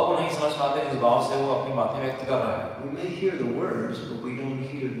भाव को नहीं समझ पाते जिस भाव से वो अपनी बातें व्यक्त कर रहा है। We may hear the words, but we don't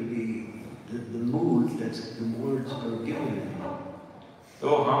hear the mood that's the words are given in. तो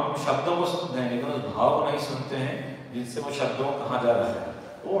हम शब्दों को सुनते हैं लेकिन उस भाव को नहीं सुनते हैं जिनसे वो शब्दों को कहा जा रहा है।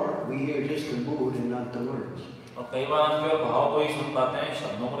 Or we hear just the mood and not the words. और कई बार हम केवल भाव को ही सुन पाते हैं,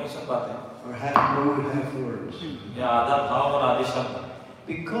 शब्दों को नहीं सुन पाते हैं। Or half mood, half words. या आधा भाव और आधे शब्द।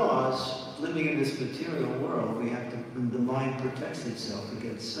 Because living in this material world, the mind protects itself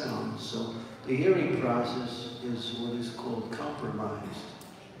against sound. So the hearing process is what is called compromised.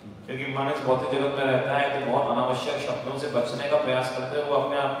 क्योंकि मन इस भौतिक जगत में रहता है तो बहुत अनावश्यक शब्दों से बचने का प्रयास करते हैं, वो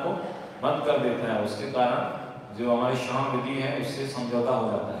अपने आप को बंद कर देता है। उसके कारण जो हमारी श्रवण विधि है उससे समझौता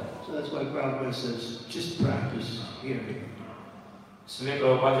हो जाता है। So that's why Prabhupada says, just practice hearing. इसलिए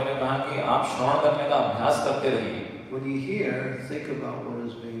प्रभुपाद जी ने कहा कि आप श्रवण करने का अभ्यास करते रहिए। When you hear, think about what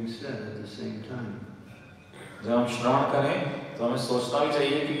is being said at the same time. जब हम श्रवण करें तो हमें सोचना भी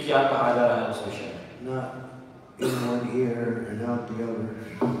चाहिए कि क्या कहा जा रहा है उस विषय में। Not in one ear and out the other.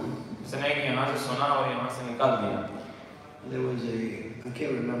 ऐसा नहीं कि यहाँ से सुना और यहाँ से निकाल दिया। There was I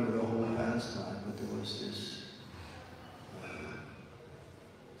can't remember the whole pastime, but there was this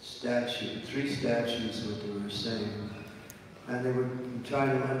statue, 3 statues what they were saying. And they were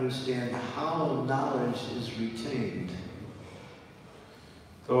trying to understand how knowledge is retained.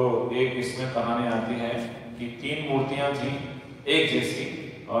 तो एक इसमें कहानी आती है कि 3 मूर्तियां थी एक जैसी,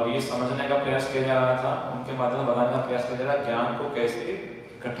 और ये समझने का प्रयास किया जा रहा था, उनके माध्यम से बताने का प्रयास किया जा रहा है ज्ञान को कैसे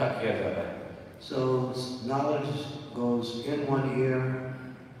इकट्ठा किया जाता है। So knowledge goes in one ear,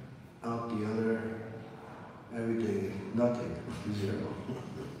 out the other, every day, nothing, zero.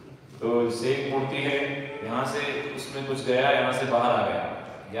 तो जैसे एक मूर्ति है, यहाँ से उसमें कुछ गया, यहाँ से बाहर आ गया,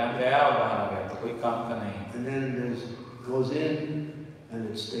 ज्ञान गया और बाहर आ गया, तो कोई काम का नहीं। And then there's goes in and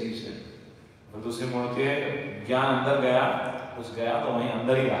it stays in. और दूसरी मूर्ति है, ज्ञान अंदर गया, कुछ गया तो वहीं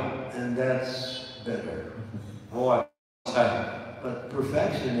अंदर ही रहा। And that's better. वो अच्छा है। But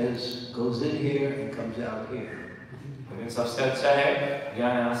perfection goes in here and comes out here. लेकिन सबसे अच्छा है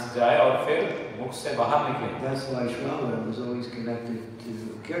ज्ञान यहाँ से जाए और फिर मुख से बाहर निकले। That's why Shravanam was always connected to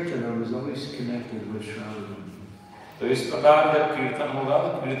Kirtanam was always connected with Shravanam. तो इस प्रकार जब कीर्तन होगा तो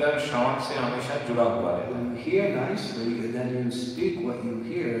कीर्तन श्रवण से हमेशा जुड़ा हुआ है। When you hear nicely and then you speak what you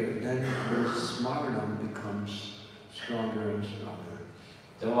hear, then the smaranam becomes stronger and stronger.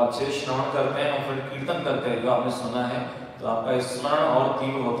 जब आप अच्छे श्रवण करते हैं और फिर कीर्तन करते हैं जो आपने सुना है, तो आपका स्मरण और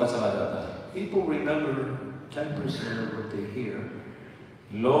तीव्र होता चला जाता है। People remember 10% of what they hear.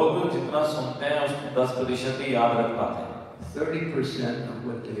 लोग जितना सुनते हैं उसको 10% ही याद रख पाते हैं। 30% of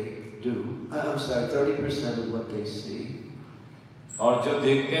what they do. I'm sorry, 30% of what they see. और जो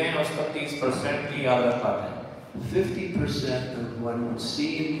देखते हैं उसका 30% ही याद रख पाते हैं। 50% of what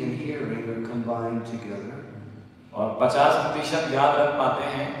seeing and hearing are combined together. और 50% याद रख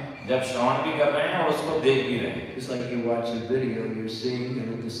पाते हैं जब श्रवण भी कर रहे हैं और उसको देख भी रहे हैं। It's like you watch a video, you're seeing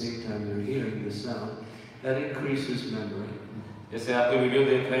and at the same time you're hearing the sound. That increases memory. जैसे आप वीडियो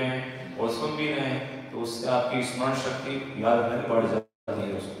देख रहे हैं और सुन भी रहे हैं तो उससे आपकी स्मरण शक्ति याद रखने बढ़ जाती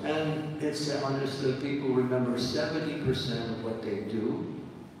है। And it's understood people remember 70% of what they do.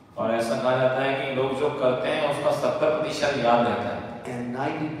 और ऐसा कहा जाता है कि लोग जो करते हैं उसका 70% याद रहता है। And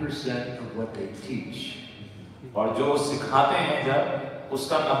 90% of what they teach. और जो सिखाते हैं जब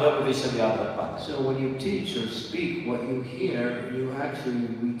उसका 90% याद रख पाते हैं। So when you teach or speak what you hear, you actually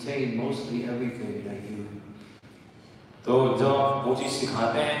retain mostly everything that you. तो जब आप वो चीज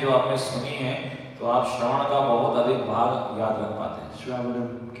सिखाते हैं जो आपने सुनी है, तो आप श्रवण का बहुत अधिक भाग याद रख पाते हैं।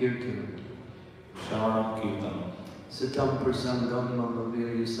 Shravanam Kirtanam. श्रवणम kirtanam. Satam prasangam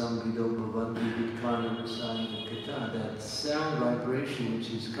mamavirya samvido bhavanti vidkanam sayanakata. That sound vibration which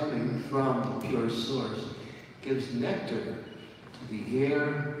is coming from the pure source gives nectar to the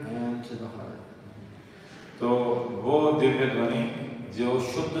ear and to the heart. तो वो दिव्य ध्वनि जो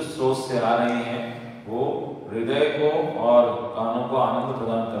शुद्ध स्रोत से आ रही हैं वो हृदय को और कानों को आनंद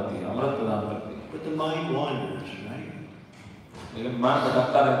प्रदान करती है, अमृत प्रदान करती है। But the mind wanders, right? लेकिन मन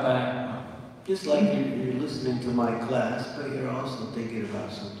भटकता रहता है। Just like you're listening to my class, but you're also thinking about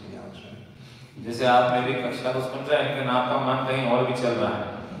something else, right? जैसे आप मेरी कक्षा को सुन रहे हैं लेकिन आपका मन कहीं और भी चल रहा है।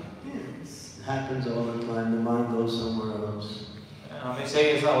 It happens all the time. The mind goes somewhere else. हमेशा ही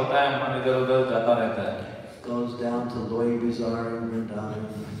ऐसा होता है, मन इधर-उधर जाता रहता है। Goes down to Loi Bazaar in Vrindavan.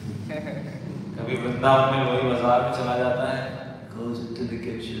 कभी वृंदावन में लोई बाजार में चला जाता है। Goes into the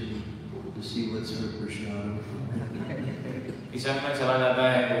kitchen to see what's for prasad. Kitchen में चला जाता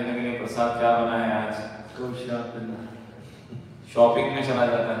है देखने के लिए प्रसाद क्या बना है आज। Go shopping. शॉपिंग में चला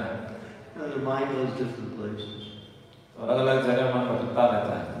जाता है। The mind goes different places. तो अलग-अलग जगह मन भटकता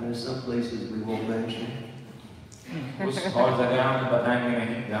रहता है। And there's some places we won't mention. कुछ और जगह हम बताएंगे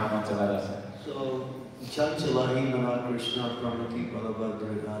नहीं जहाँ मन चला जाता है। So, Chanchalahi Mana Krishna Pramati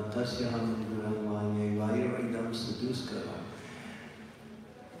Balabhadra Tasya Hamdramanye Vayiridam Saduskara.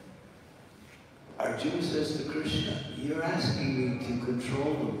 Arjuna says to Krishna, you're asking me to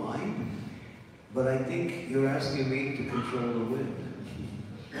control the mind, but I think you're asking me to control the wind.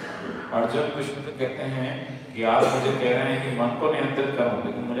 Arjun Krishna से कहते हैं कि आप मुझे कह रहे हैं कि मन को नियंत्रित करूं,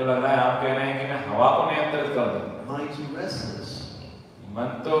 लेकिन मुझे लग रहा है आप कह रहे हैं कि मैं हवा को नियंत्रित कर दूं। Mind's restless. मन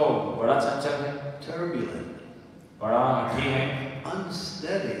तो बड़ा चंचल है, Turbulent. बड़ा हठी है,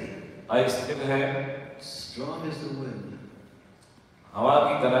 Unsteady. अस्थिर है, Strong as the wind. हवा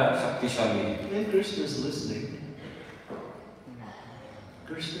की तरह शक्तिशाली है। And Krishna is listening.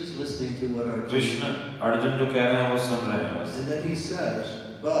 Krishna is listening to what Arjuna. Krishna Arjun जो कह रहे हैं वो सुन रहे हैं बस। And then he says,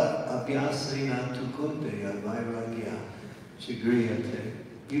 but abhyasena tu kunteya vairagya chigriyate.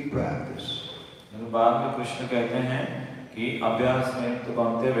 You practice. बाद में कृष्ण कहते हैं कि अभ्यास में तो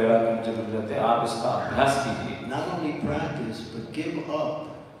कौनते वैराग्य चिग्रयते, आप इसका अभ्यास कीजिए। Not only practice, but give up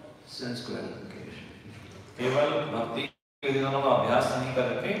sense gratification. केवल भक्ति के दिनों का अभ्यास नहीं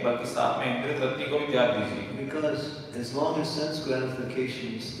करके बल्कि साथ में इंद्रिय तृप्ति को भी त्याग दीजिए। Because as long as sense gratification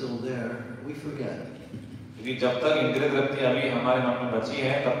is still there, we forget. क्योंकि जब तक इंद्रिय तृप्ति अभी हमारे मन में बची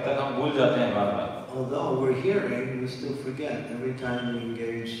है तब तक हम भूल जाते हैं बार-बार। Although we're hearing, we still forget every time we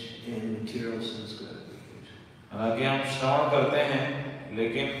engage in material sense gratification. हालांकि हम श्रवण करते हैं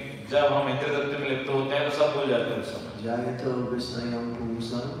लेकिन जब हम इंद्रिय तृप्ति में लिप्त होते हैं तो सब भूल जाते हैं उस समय। Jayato visnayam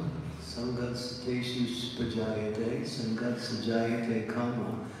pumsam sangat sateshu spajayate sangat sajayate kama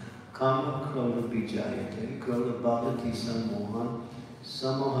kama krodha bijayate krodha bhavati sammoham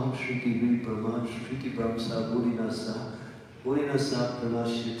sammoham shriti vipraman shriti brahmsa buddhinasa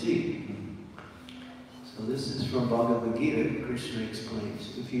pranashyati. So this is from Bhagavad Gita. Krishna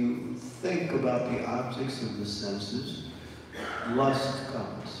explains, if you think about the objects of the senses, lust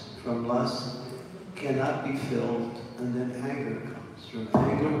comes. From lust cannot be filled, and then anger comes. From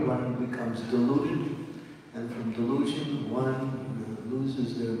anger one becomes deluded, and from delusion one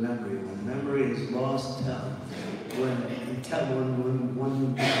loses their memory. When memory is lost, when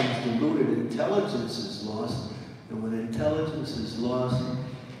one becomes deluded, intelligence is lost, and when intelligence is lost,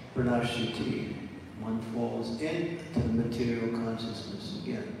 pranashyati, one falls into material consciousness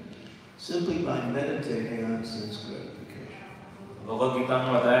again, simply by meditating on sense gratification. Bhagavad Gita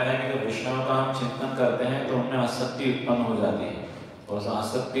में बताया है कि जब विषयों का हम चिंतन करते हैं तो उनमें आसक्ति उत्पन्न हो जाती है और उस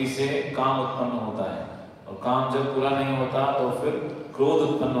आसक्ति से काम उत्पन्न होता है और काम जब पूरा नहीं होता तो फिर क्रोध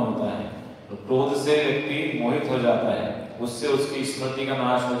उत्पन्न होता है और क्रोध से व्यक्ति मोहित हो जाता है, उससे उसकी स्मृति का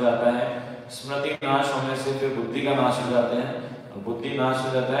नाश हो जाता है, स्मृति नाश होने से फिर बुद्धि का नाश हो जाता है और बुद्धि नाश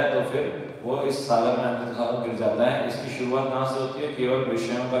हो जाता है तो फिर वो इस सागर में अंतर्धान गिर जाता है। इसकी शुरुआत कहाँ से होती है? केवल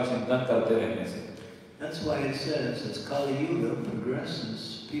विषयों का चिंतन करते रहने से। That's why it says, as Kali Yuga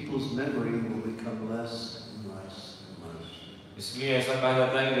progresses, people's memory will become less and less and less. इसलिए ऐसा कहा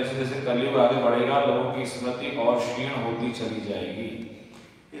जाता है कि जैसे जैसे कलयुग आगे बढ़ेगा लोगों की स्मृति और क्षीण होती चली जाएगी।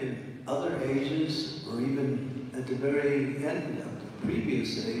 In other ages, or even at the very end of the previous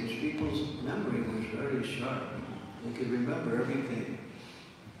age, people's memory was very sharp. They could remember everything.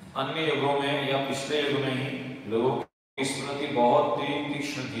 अन्य युगों में या पिछले युग में ही लोगों की स्मृति बहुत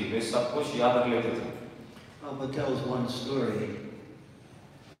तीक्ष्ण थी, वे सब कुछ याद रख लेते थे। But tells one story.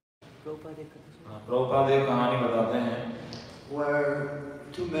 Prabhupada एक कहानी बताते हैं where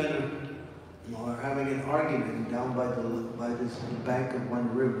two men are having an argument down by this bank of one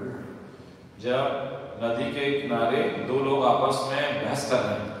river. जब नदी के किनारे दो लोग आपस में बहस कर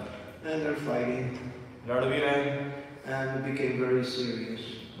रहे हैं, And they're fighting. लड़ भी रहे हैं, And it became very serious.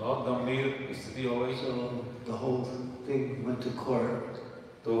 बहुत गंभीर स्थिति हो गई। So the whole thing went to court.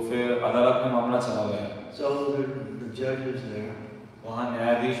 तो फिर अदालत में मामला चला गया। So the judge is there. वहाँ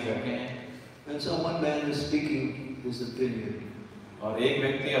न्यायाधीश बैठे हैं। And so one man is speaking his opinion. और एक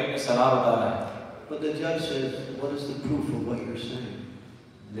व्यक्ति अपनी सलाह बता रहा है, but the judge says, what is the proof of what you're saying?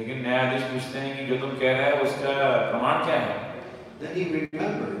 लेकिन न्यायाधीश पूछते हैं कि जो तुम कह रहे हो उसका प्रमाण क्या है? Then he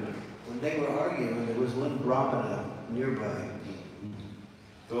remembered when they were arguing, there was one brahmana nearby.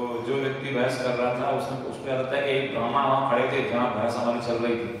 तो जो व्यक्ति बहस कर रहा था उसको याद आता है कि एक ब्राह्मण वहाँ खड़े थे जहाँ बहस हमारी चल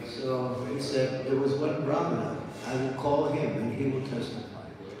रही थी। So he said, there was one brahmana, I will call him and he will testify.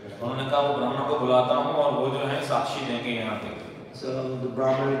 उन्होंने कहा वो ब्राह्मण को बुलाता हूँ और वो जो है साक्षी देंगे यहाँ पे। So the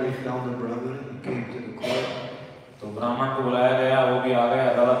brahmana, they found the brahmana, he came to the court. तो ब्राह्मण को बुलाया गया, वो भी आ गए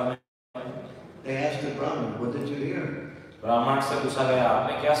अदालत में। They asked the brahman, what did you hear? ब्राह्मण से पूछा गया,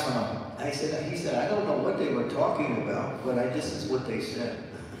 आपने क्या सुना? He said, I don't know what they were talking about, but this is what they said.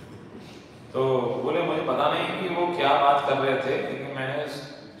 तो बोले मुझे पता नहीं कि वो क्या बात कर रहे थे, लेकिन मैंने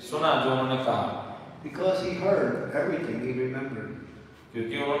सुना जो उन्होंने कहा। Because he heard everything, he remembered.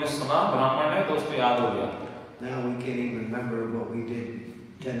 क्योंकि उन्होंने सुना ब्राह्मण ने तो उसको याद हो गया। Now we can't even remember what we did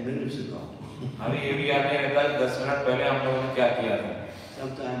 10 minutes ago. अभी ये भी याद नहीं रहता कि 10 मिनट पहले हम लोगों ने क्या किया था।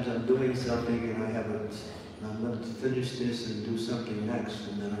 Sometimes I'm doing something and I'm going to finish this and do something next,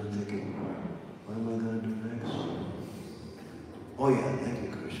 and then I'm thinking, what am I going to do next? Oh yeah, thank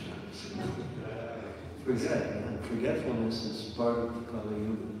you, Krishna. Forgetfulness is part of Kali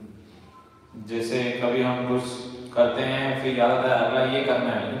Yuga. जैसे कभी हम कुछ करते हैं फिर याद आता है अगला ये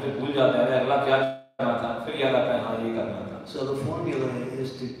करना है, फिर भूल जाते हैं अगला क्या करना था, फिर याद आता है हाँ ये करना था। So the formula is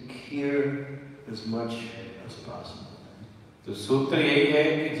to hear as much as possible. तो सूत्र यही है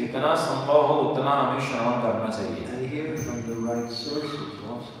कि जितना संभव हो उतना हमें श्रवण करना चाहिए। And hear from the right sources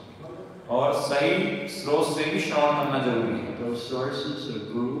also. और सही स्रोत से भी श्रवण करना जरूरी है। Those sources are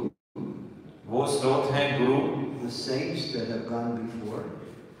Guru. वो स्रोत हैं गुरु, The saints that have gone before.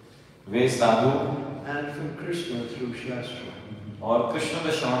 Way Sadhu, And from Krishna through Shastra. और कृष्ण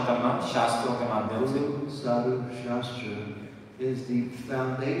का श्रवण करना शास्त्रों के माध्यम से। Guru, Sadhu, Shastra is the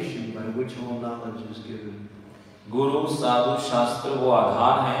foundation by which all knowledge is given. गुरु साधु शास्त्र वो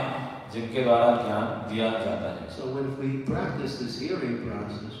आधार हैं जिनके द्वारा ज्ञान दिया जाता है। So when we practice this hearing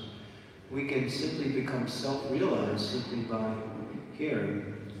process, we can simply become self-realized simply by hearing.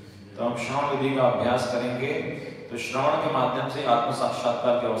 तो हम श्रवण विधि का अभ्यास करेंगे तो श्रवण के माध्यम से आत्म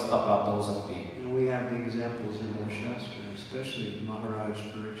साक्षात्कार की अवस्था प्राप्त हो सकती है। And we have the examples in our Shastra, especially Maharaja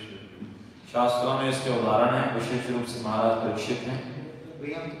Parikshit. शास्त्रों में इसके उदाहरण हैं, विशेष रूप से महाराज परीक्षित हैं।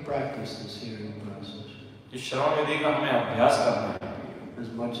 We have to practice this hearing process इस श्रवण विधि का हमें अभ्यास करना है as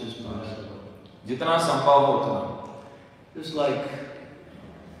much as possible. जितना संभव हो उतना। Just like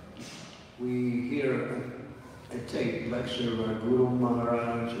we hear a tape lecture of our Guru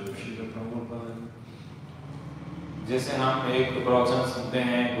Maharaj or Srila Prabhupada. जैसे हम एक प्रवचन सुनते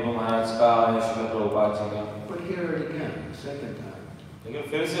हैं गुरु महाराज का या श्रील प्रभुपाद जी का, But hear it again, second time, लेकिन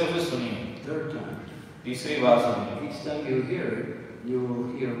फिर से उसे सुनिए, third time. तीसरी बार सुनिए। Each time you hear it, you will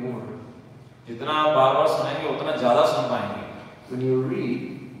hear more. जितना आप बार बार सुनेंगे उतना ज्यादा सुन पाएंगे। When you read,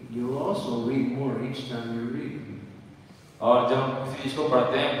 you will also read more each time you read. और जब हम किसी चीज को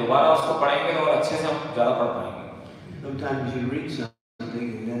पढ़ते हैं दोबारा उसको पढ़ेंगे तो और अच्छे से हम ज्यादा पढ़ पाएंगे। Sometimes you read something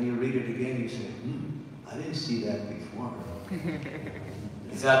and then you read it again, you say, I didn't see that before.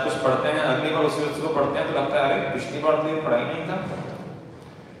 जैसे आप कुछ पढ़ते हैं अगली बार उसी चीज को पढ़ते हैं तो लगता है अरे पिछली बार तो ये पढ़ा ही नहीं था।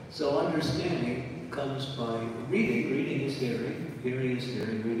 So understanding comes by reading. Reading is hearing. Hearing is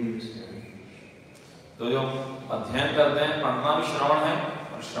hearing. Reading is hearing. तो जो अध्ययन करते हैं पढ़ना भी श्रवण है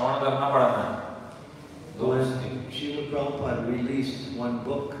और श्रवण करना पढ़ना है। When Srila Prabhupada released one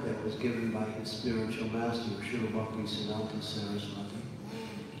book that was given by his spiritual master, Srila Bhaktisiddhanta Saraswati.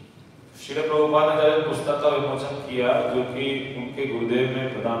 Srila Prabhupada ने जब पुस्तक का विमोचन किया जो कि उनके गुरुदेव ने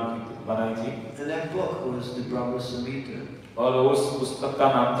प्रदान बनाई थी। And that book was the Brahma Samhita. और उस पुस्तक का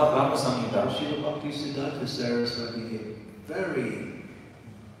नाम था ब्रह्म संहिता। Srila Bhaktisiddhanta Saraswati gave very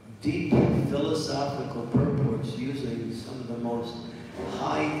deep philosophical purports using some of the most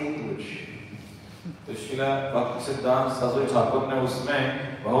high English. तो श्रील भक्ति सिद्धांत सरस्वती ठाकुर ने उसमें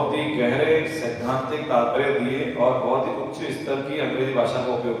बहुत ही गहरे सैद्धांतिक तात्पर्य दिए और बहुत ही उच्च स्तर की अंग्रेजी भाषा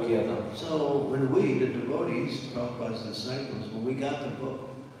का उपयोग किया था। So when we, the devotees, Prabhupada's disciples, when we got the book,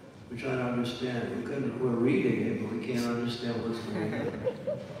 we're trying to understand. We're reading it, but we can't understand what's going on.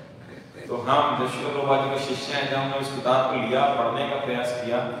 तो हम जो श्रील प्रभुपाद जी के शिष्य हैं जब हमने उस किताब को लिया पढ़ने का प्रयास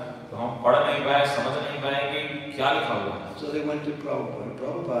किया तो हम पढ़ नहीं पाए, समझ नहीं पाए कि क्या लिखा हुआ है। So they went to Prabhupada.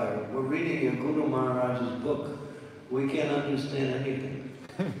 Prabhupada, we're reading your Guru Maharaj's book. We can't understand anything.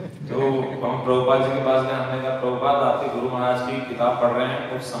 तो हम प्रभुपाद जी के पास गए, हमने कहा प्रभुपाद आपके गुरु महाराज की किताब पढ़ रहे हैं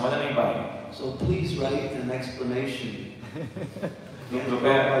कुछ समझ नहीं पाए। So please write an explanation. तो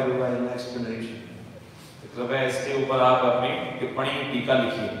कृपया write an explanation. कृपया इसके ऊपर आप अपनी टिप्पणी टीका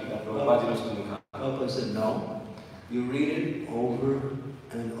लिखिए। प्रभुपाद जी ने उसको लिखा। Prabhupada said no. You read it over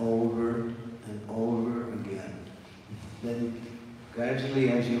and over and over again. Then gradually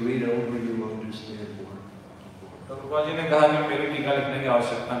as you read over, you understand more. Prabhupada ji ने कहा कि मेरी टीका लिखने की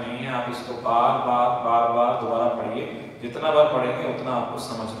आवश्यकता नहीं है, आप इसको बार बार दोबारा पढ़िए, जितना बार पढ़ेंगे उतना आपको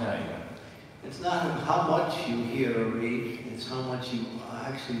समझ में आएगा। It's not how much you hear or read, it's how much you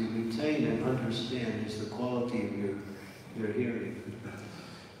actually retain and understand is the quality of your hearing.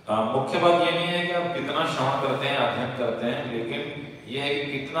 मुख्य बात ये नहीं है कि आप कितना श्रवण करते हैं, अध्ययन करते हैं, लेकिन ये है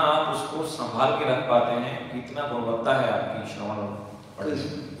कि कितना आप उसको संभाल के रख पाते हैं, कितना गुणवत्ता है आपकी श्रवण।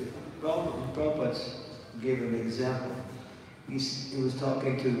 Prabhupada gave an example. He was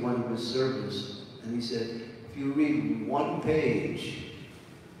talking to one of his servants, and he said, if you read one page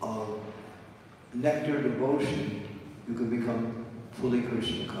of nectar devotion, you can become fully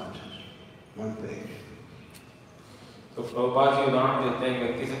Krishna conscious. One page. तो प्रभुपाद जी उदाहरण देते हैं,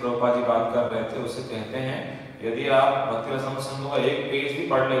 व्यक्ति से प्रभुपाद जी बात कर रहे थे, उसे कहते हैं यदि आप भक्ति रस संबंध का एक पेज भी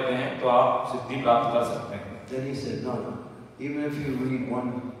पढ़ लेते हैं तो आप सिद्धि प्राप्त कर सकते हैं। Then he said, no, even if you read one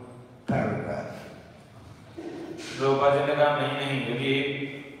paragraph. Prabhupada ji ने कहा नहीं, यदि एक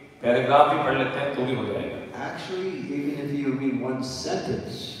पैराग्राफ भी पढ़ लेते हैं तो भी हो जाएगा। Actually, even if you read one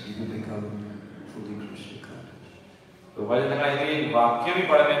sentence, you can become fully Krishna conscious. Prabhupada ji ने कहा यदि एक वाक्य भी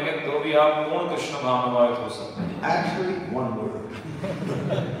पढ़ लेंगे तो भी आप पूर्ण कृष्ण भावान्वित हो सकते हैं। Actually, one word.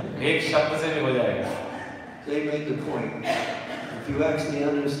 एक शब्द से भी हो जाएगा। They made the point. If you actually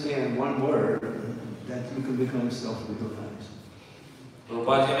understand one word, that you can become self-realized.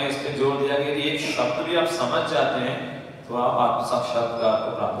 Prabhupada ji ने इस पे जोर दिया कि यदि एक शब्द भी आप समझ जाते हैं तो आप आत्म साक्षात्कार को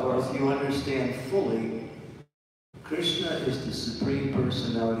प्राप्त Or कर if सकते you understand fully, Krishna is the supreme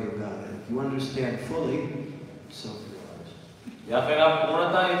personality of God. If you understand fully, self-realized. या फिर आप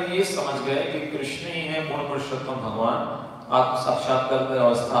पूर्णतः यदि ये समझ गए कि कृष्ण ही है पूर्ण पुरुषोत्तम भगवान, आत्म साक्षात्कार की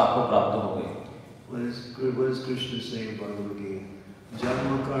अवस्था आपको प्राप्त हो गई। What does Krishna say in Bhagavad Gita?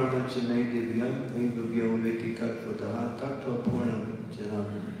 Janma karma chane divyam evavyo veti katvataha tattva purnam janam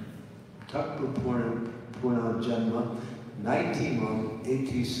tattva purnam janma naitimam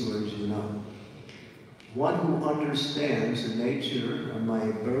eti surjanam. One who understands the nature of my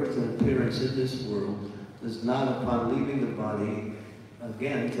birth and appearance in this world does not, upon leaving the body,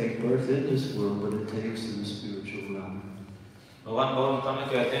 again take birth in this world, but it takes to the spiritual realm. भगवान भागवतम में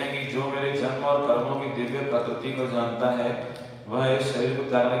कहते हैं कि जो मेरे जन्म और कर्मों की दिव्य प्रकृति को जानता है वह इस शरीर को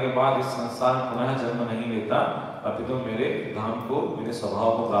त्यागने के बाद इस संसार में पुनः जन्म नहीं लेता, अपितु मेरे धाम को, मेरे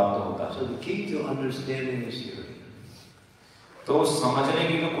स्वभाव को प्राप्त होता है। So the key to understanding is hearing. तो समझने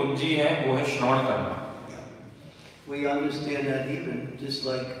की जो कुंजी है वो है श्रवण करना। We understand that even just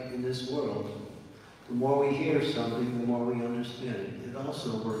like in this world, the more we hear something, the more we understand it. It also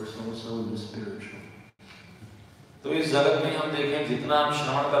works also in the spiritual. तो इस जगत में हम देखें जितना हम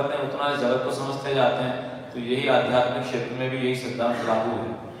श्रवण करते हैं उतना इस जगत को समझते जाते हैं, तो यही आध्यात्मिक क्षेत्र में भी यही सिद्धांत लागू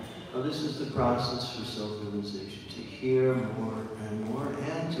है। Now this is the process for self-realization, to hear more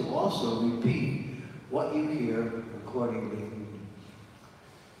and to also repeat what you hear accordingly.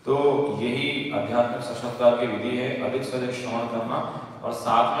 तो यही आध्यात्मिक साक्षात्कार की विधि है, अधिक से अधिक श्रवण करना और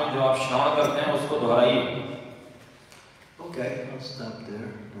साथ में जो आप श्रवण करते हैं उसको दोहराइए। Okay, I'll stop there.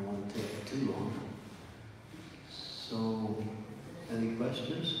 I don't want to take it too long. So, any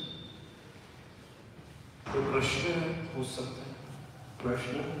questions? तो प्रश्न पूछ सकते हैं।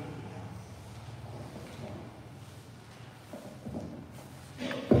 Prashna?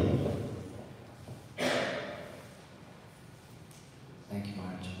 Thank you,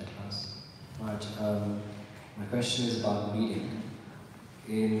 Maharaj. Maharaj, my question is about reading.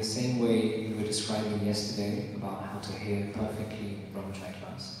 In the same way you were describing yesterday about how to hear perfectly Brahmacharya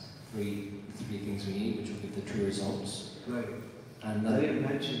class, three things we need, which will give the true results. Right. And I didn't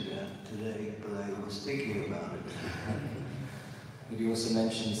mention that today, but I was thinking about it. But you also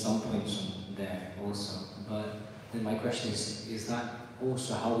mentioned some points from there also. But then my question is that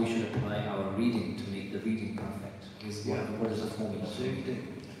also how we should apply our reading to make the reading perfect? What is the formula? Same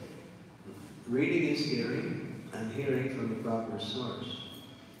thing. Reading is hearing, and hearing from the proper source.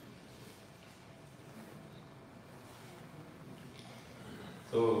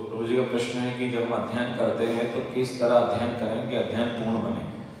 तो प्रभु जी का प्रश्न है कि जब हम अध्ययन करते हैं तो किस तरह अध्ययन करें कि अध्ययन पूर्ण बने।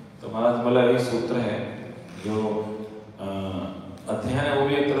 तो महाराज बोला ये सूत्र है जो अध्ययन है वो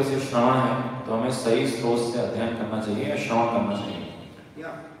भी एक तरह से श्रवण है, तो हमें सही स्रोत से अध्ययन करना चाहिए या श्रवण करना चाहिए।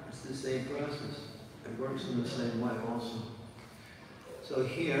 Yeah, it's the same process. It works in the same way also. So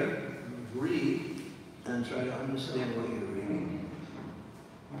here, read and try to understand what you're reading.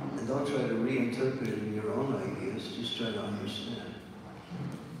 And don't try to reinterpret it in your own ideas, just try to understand.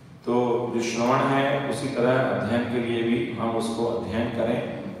 तो जो श्रवण है उसी तरह अध्ययन के लिए भी हम उसको अध्ययन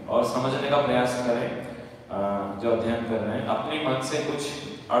करें और समझने का प्रयास करें। जो अध्ययन कर रहे हैं अपने मन से कुछ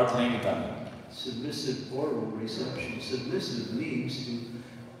अर्थ नहीं निकालना। Submissive oral reception. Submissive means to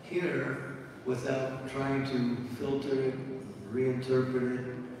hear without trying to filter it, reinterpret it.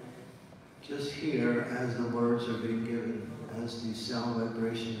 Just hear as the words are being given, as the sound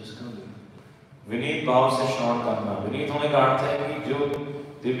vibration is coming. Vineet भाव से श्रवण करना। विनीत होने का अर्थ है कि जो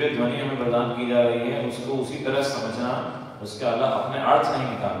दिव्य ध्वनि हमें प्रदान की जा रही है उसको उसी तरह समझना, उसके अलावा अपने अर्थ नहीं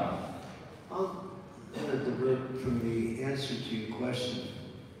निकालना। I'm going to divert from the answer to your question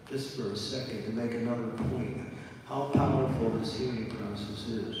just for a second to make another point. How powerful this hearing process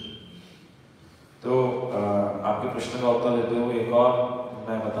is. तो आपके प्रश्न का उत्तर देते हुए एक और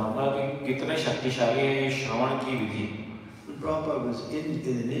मैं बताऊंगा कि कितने शक्तिशाली है ये श्रवण की विधि। When Prabhupada was in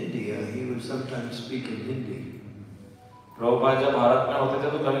India, he would sometimes speak in Hindi. Prabhupada जब भारत में होते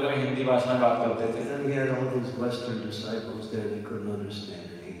थे तो कभी-कभी हिंदी भाषा में बात करते थे। And he had all his Western disciples there that couldn't understand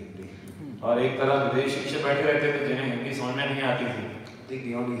any Hindi. और एक तरह विदेशी शिष्य बैठे रहते थे जिन्हें हिंदी समझ में नहीं आती थी। I think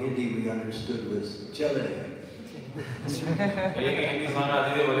the only Hindi we understood was chale. एक हिंदी समझ में आती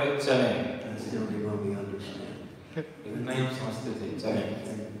थी, बोले चलें। That's the only one we understand. इतना ही समझते थे, चलें।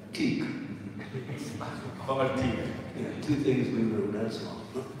 And teak. और ठीक। Yeah, two things we knew, that's all.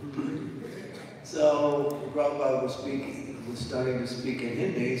 So Prabhupada was starting to speak in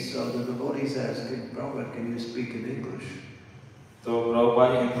Hindi, so the devotees asked him, Prabhupada, can you speak in English? तो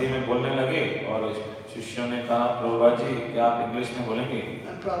प्रभुपाद हिंदी में बोलने लगे और शिष्यों ने कहा, प्रभुपाद जी क्या आप इंग्लिश में बोलेंगे?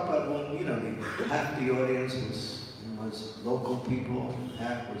 And Prabhupada, well, half the audience was local people,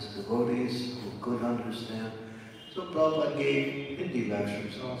 half was devotees who could understand. So Prabhupada gave Hindi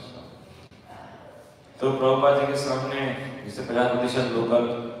lectures also. तो प्रभुपाद जी के सामने जैसे 50% लोकल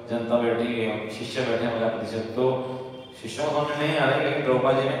जनता बैठी है, शिष्य बैठे हैं 50%, तो शिष्यों को समझ नहीं आ रहा है, लेकिन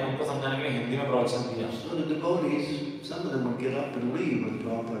प्रभुपाद जी ने उनको समझाने के लिए हिंदी में प्रवचन दिया। So the devotees, some of them would get up and leave when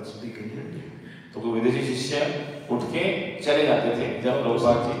Prabhupada speaking Hindi. तो कोई विदेशी शिष्य उठ के चले जाते थे जब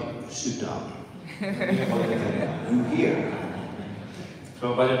प्रभुपाद जी Sit down. बोलते थे। You hear.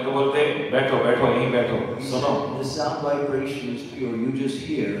 प्रभुपाद जी उनको बोलते, बैठो बैठो यहीं बैठो, सुनो। The sound vibration is pure. You just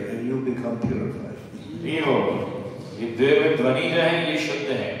hear and you become purified. ये दिव्य ध्वनि जो है ये शुद्ध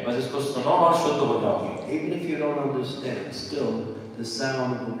है, बस इसको सुनो और शुद्ध हो जाओगे। Even if you don't understand, still the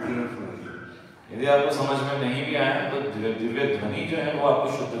sound will purify you. यदि आपको समझ में नहीं भी आया तो दिव्य ध्वनि जो है वो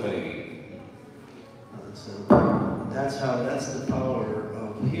आपको शुद्ध करेगी। So that's the power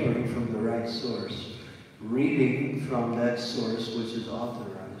of hearing from the right source, reading from that source which is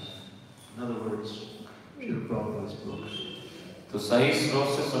authorized. In other words, Srila Prabhupada's books. तो सही स्रोत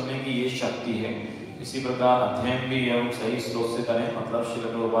से सुनने की ये शक्ति है। इसी प्रकार अध्ययन भी हम सही स्रोत से करें, मतलब श्रील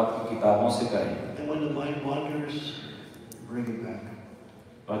प्रभुपाद की किताबों से करें। And when the mind wanders, bring it back.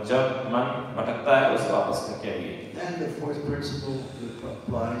 और जब मन भटकता है उसे वापस लेके आइए। And the fourth principle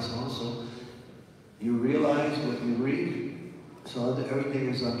applies also. You realize what you read, so that everything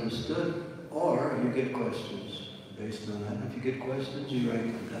is understood, or you get questions based on that. If you get questions, you write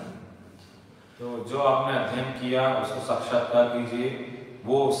them down. तो जो आपने अध्ययन किया उसको साक्षात्कार कीजिए,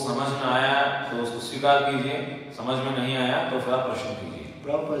 वो समझ में आया तो उसको स्वीकार कीजिए, समझ में नहीं आया तो फिर आप प्रश्न कीजिए।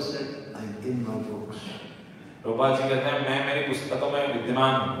 Prabhupada said, I'm in my books. Prabhupada ji कहते हैं मैं मेरी पुस्तकों में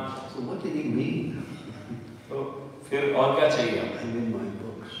विद्यमान हूँ। So what did he mean? तो फिर और क्या चाहिए? I'm in my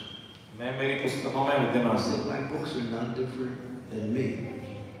books. मैं मेरी पुस्तकों में विद्यमान He हूँ। said, my books are not different than me.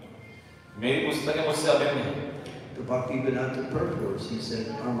 मेरी पुस्तकें मुझसे अभिन्न हैं। The Bhaktivedanta purports, he said,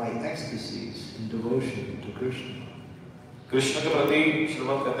 are my ecstasies in devotion to Krishna. Krishna के प्रति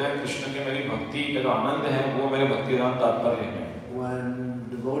श्रीमद् कहते हैं कृष्ण के मेरी भक्ति का जो आनंद है वो मेरे भक्ति दान तात्पर्य है। When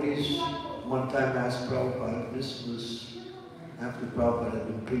devotees one time asked Prabhupada, this was after Prabhupada had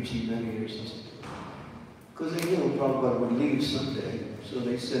been preaching many years, because they knew Prabhupada would leave someday, so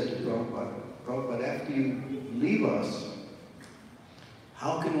they said to Prabhupada, Prabhupada, after you leave us,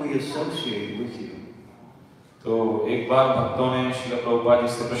 how can we associate with you? तो एक बार भक्तों ने श्रील प्रभुपाद जी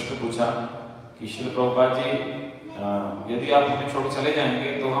से प्रश्न पूछा कि श्रील प्रभुपाद जी यदि आप हमें छोड़ चले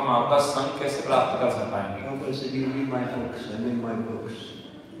जाएंगे तो हम आपका संग कैसे प्राप्त कर पाएंगे? Prabhupada said, you read my books, I'm in my books.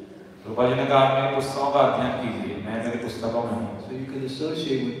 Prabhupada ji ने कहा मेरी पुस्तकों का अध्ययन कीजिए, मैं मेरी पुस्तकों में हूँ। So you can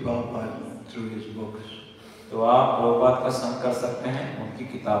associate with Prabhupada through his books. तो आप प्रभुपाद का संग कर सकते हैं उनकी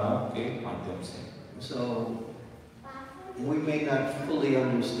किताबों के माध्यम से। So we may not fully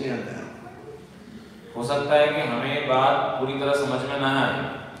understand that. हो सकता है कि हमें बात पूरी तरह समझ में ना आए।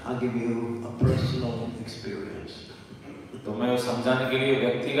 I'll give you a personal experience. तो मैं समझाने के लिए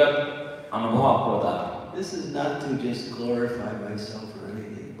व्यक्तिगत अनुभव आपको बता रहा हूँ। This is not to just glorify myself or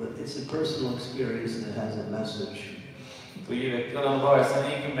anything, but it's a personal experience that has a message. तो ये व्यक्तिगत अनुभव ऐसा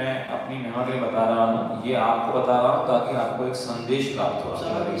नहीं कि मैं अपनी महिमा के लिए बता रहा हूँ, ये आपको बता रहा हूँ ताकि आपको एक संदेश प्राप्त हो। So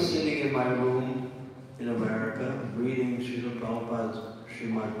I'll be sitting in my room in America reading Srila Prabhupada's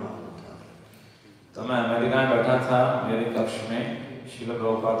Srimad-Bhagavatam. तो मैं अमेरिका में बैठा था मेरे कक्ष में श्रील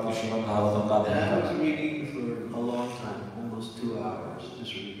प्रभुपाद की श्रीमद् भागवतम का अध्ययन And I कर was रहा reading for a long time, almost 2 hours,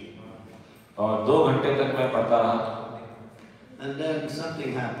 just reading. था और 2 घंटे तक मैं पढ़ता रहा And then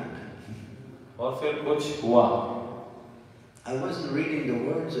something happened. और फिर कुछ हुआ I wasn't reading the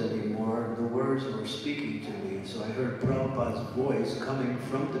words anymore, the words were speaking to me, so I heard Prabhupada's voice coming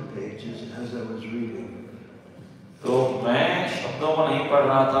from the pages as I was reading. तो मैं शब्दों को नहीं पढ़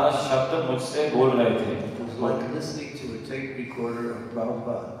रहा था, शब्द मुझसे बोल रहे थे। It was like listening to a tape recorder of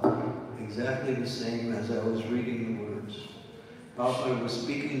Prabhupada, exactly the same as I was reading the words. Prabhupada was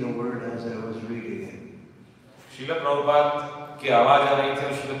speaking the word as I was reading it. Srila Prabhupada की आवाज आ रही थी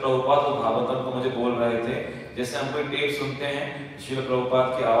और श्रील प्रभुपाद तो भागवतम को मुझे बोल रहे थे। जैसे हम कोई टेप सुनते हैं, श्रील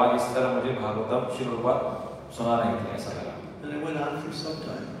प्रभुपाद की आवाज इस तरह मुझे भागवतम श्रील प्रभुपाद सुना रहे थे, ऐसा लगा। And it went on for some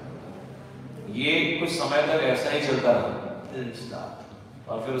time. ये कुछ समय तक ऐसा ही चलता रहा। Then it stopped.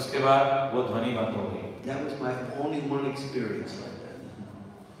 और फिर उसके बाद वो ध्वनि बंद हो गई। That was my only one experience like that.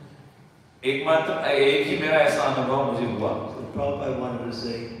 एक ही मेरा ऐसा अनुभव मुझे हुआ। So Prabhupada wanted to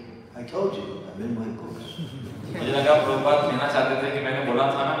say, I told you, I'm in my books. मुझे लगा प्रभुपाद कहना चाहते थे कि मैंने बोला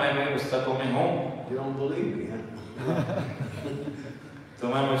था ना मैं मेरी पुस्तकों में हूँ। You don't believe me, huh?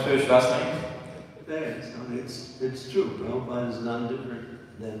 तुम्हें मुझ पर विश्वास नहीं? It's true. Prabhupada is none different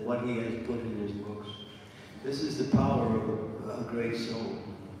than what he has put in his books. This is the power of a great soul.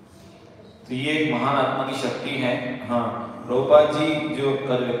 तो ये एक महान आत्मा की शक्ति है। हाँ, प्रभुपाद जी जो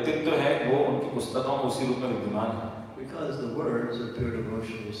व्यक्तित्व है वो उनकी पुस्तकों में उसी रूप में विद्यमान है। Because the words are pure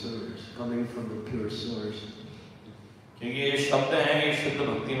devotional service, coming from the pure source. क्योंकि ये शब्द हैं, ये शुद्ध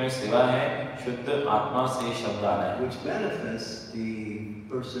भक्तिमय सेवा है, शुद्ध आत्मा से ये शब्द आ रहे हैं। Which manifests the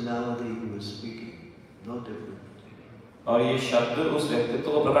personality who is speaking, no different. और ये शब्द उस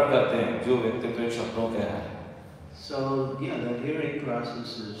व्यक्तित्व को प्रकट करते हैं जो व्यक्तित्व इन शब्दों कह रहा है। So yeah, that hearing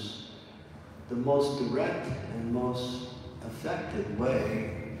process is the most direct and most effective way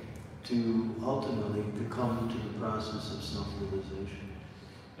to ultimately to come to the process of self-realization.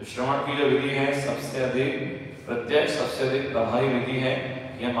 श्रवण की जो विधि है सबसे अधिक प्रत्यक्ष, सबसे अधिक प्रभावी विधि है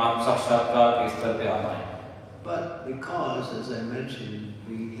कि हम आत्म साक्षात्कार के स्तर पे आ पाएं। But because, as I mentioned,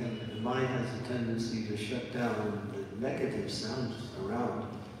 the mind has a tendency to shut down the negative sounds around,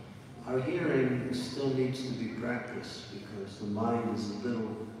 our hearing still needs to be practiced because the mind is a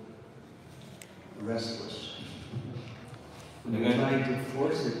little restless. When you're trying to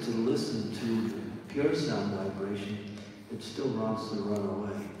force it to listen to pure sound vibration, it still wants to run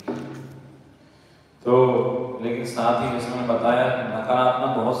away. तो लेकिन साथ ही जैसे मैंने बताया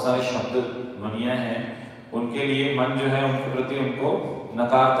नकारात्मक बहुत सारे शब्द ध्वनियाँ हैं, उनके लिए मन जो है उनके प्रति उनको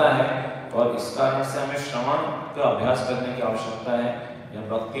नकारता है और इस कारण से हमें श्रवण का अभ्यास करने की आवश्यकता है। या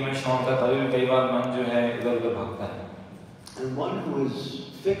भक्ति में श्रवण का तभी कई बार मन जो है इधर-उधर भागता है। And one who is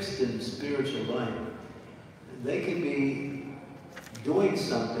fixed in spiritual life, they can be doing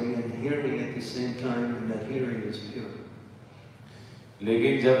something and hearing at the same time, and that hearing is pure.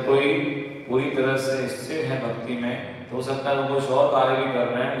 लेकिन जब कोई पूरी तरह से स्थिर है भक्ति में, तो हो सकता है वो कुछ और कार्य भी कर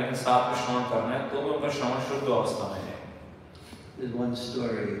रहे हैं, लेकिन साथ में श्रवण कर रहे हैं, तो भी उनका श्रवण शुद्ध अवस्था में है। There's one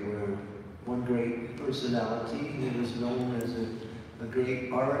story where one great personality, he was known as a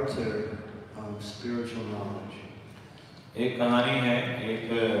great orator of spiritual knowledge. एक कहानी है, एक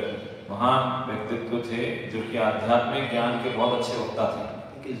महान व्यक्तित्व थे जो कि आध्यात्मिक ज्ञान के बहुत अच्छे वक्ता थे।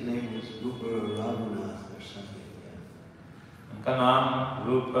 I think his name was Raghunath or something. उनका नाम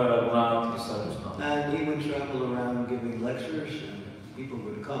रूप रघुनाथ की सर्वनाम। And he would travel around giving lectures, and people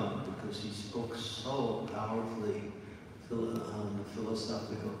would come because he spoke so powerfully on the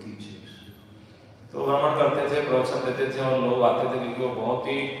philosophical teachings. तो भ्रमण करते थे, प्रवचन देते थे और लोग आते थे क्योंकि वो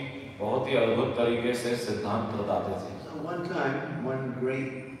बहुत ही अद्भुत तरीके से सिद्धांत बताते थे। So one time, one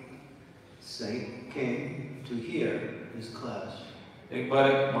great saint came to hear his class. एक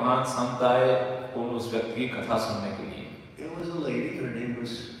बार एक महान संत आए उस व्यक्ति की कथा सुनने के लिए। It was a lady, her name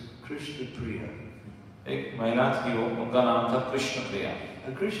was Krishna Priya. एक महिला थी वो, उनका नाम था कृष्ण प्रिया।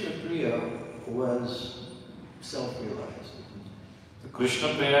 And Krishna Priya was self-realized. Krishna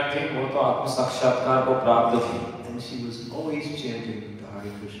प्रिया थी, वो तो आत्म साक्षात्कार को प्राप्त थी। And she was always chanting the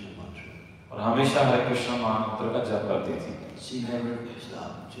Hare Krishna mantra. और हमेशा हरे कृष्ण महामंत्र का जप करती थी। She never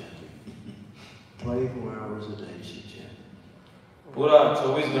stopped chanting. 24 hours a day she chanted. पूरा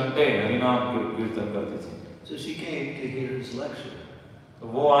 24 घंटे हरिनाम कीर्तन करती थी। So she came to hear his lecture. तो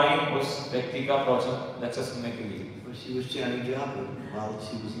वो आई उस व्यक्ति का प्रवचन लेक्चर सुनने के लिए। But she was chanting japa while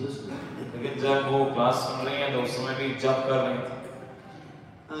she was listening. लेकिन जब वो क्लास सुन रही हैं तो उस समय भी जप कर रही थी।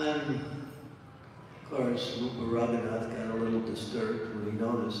 And of course, Rupa Raghunath got a little disturbed when he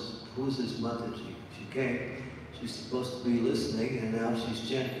noticed who's this Mataji? She came, she's supposed to be listening, and now she's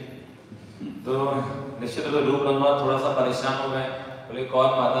chanting. तो निश्चित रूप से रूप रंगवा थोड़ा सा परेशान हो गए, बोले कौन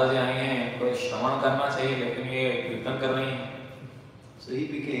माता जी आई हैं, कोई श्रवण करना चाहिए लेकिन ये कीर्तन कर रही हैं। So he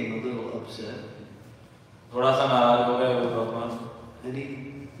became a little upset. थोड़ा सा नाराज हो गए रूप रंगवा। And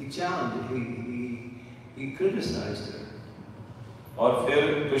he challenged her, he criticized her. और फिर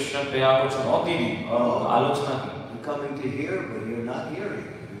कृष्ण प्रिया को चुनौती दी और आलोचना की। You're coming to hear, but you're not hearing.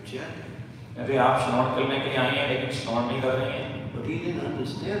 You're chanting. अरे आप श्रवण करने के लिए आई हैं लेकिन श्रवण नहीं कर रही हैं। But he didn't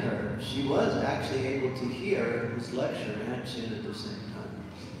understand her. She was actually able to hear his lecture and chant at the same time.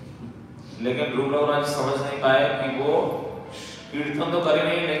 लेकिन रूप रंगवा जी समझ नहीं पाए कि वो कीर्तन तो कर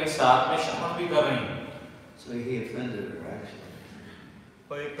रही हैं लेकिन साथ में श्रवण भी कर रही हैं। So he offended her actually.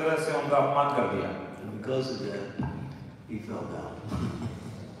 तो एक तरह से उनका अपमान कर दिया। And because of that, he fell down.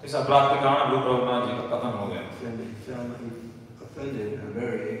 इस अपराध के कारण रूप रघुनाथ जी का पतन हो गया। Offended a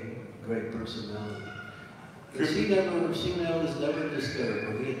very great personality. She was never disturbed.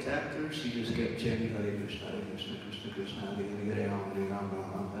 When he attacked her, she just kept chanting Hare Krishna, Hare Krishna, Krishna Krishna, Hare Hare, Hare Ram, Ram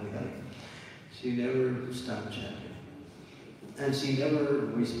Ram, Hare Hare. She never stopped chanting. And she never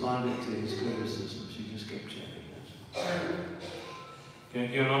responded to his criticism. She just kept chanting.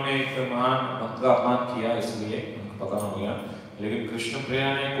 क्योंकि उन्होंने एक महान भक्त का अपमान किया इसलिए उनको पतन हो गया। लेकिन कृष्ण प्रिया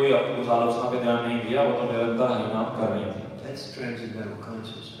ने कोई उस आलोचना पे ध्यान नहीं दिया, वो तो निरंतर हरिनाम कर रही थी। That's transcendental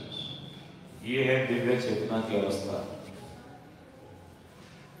consciousness. ये है दिव्य चेतना की अवस्था।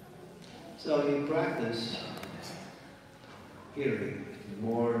 So you practice hearing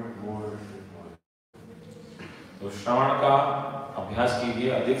more and more and more. तो श्रवण का अभ्यास कीजिए,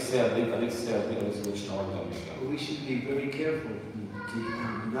 अधिक से अधिक श्रवण करने का। We should be very careful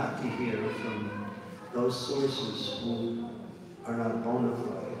not to hear from those sources who are not bona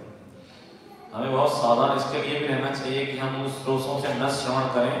fide. हमें बहुत सावधान इसके लिए भी रहना चाहिए कि हम उस स्रोतों से न श्रवण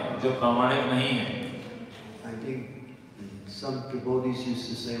करें जो प्रामाणिक नहीं है। I think some devotees used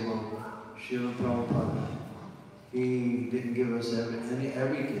to say, well, Srila Prabhupada, he didn't give us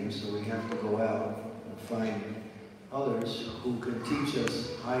everything, so we have to go out and find others who can teach us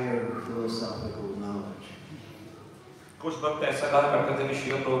higher philosophical knowledge. कुछ भक्त ऐसा कहा करते थे कि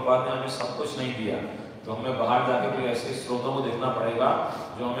श्रील प्रभुपाद ने हमें सब कुछ नहीं दिया, तो हमें बाहर जाके कोई ऐसे स्रोतों को देखना पड़ेगा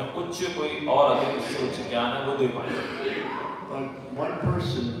जो हमें कोई और अधिक उससे उच्च ज्ञान है वो दे पाए। But one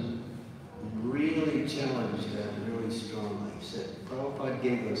person really challenged that really strongly. He said, Prabhupada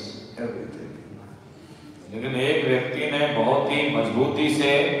gave us everything. लेकिन एक व्यक्ति ने बहुत ही मजबूती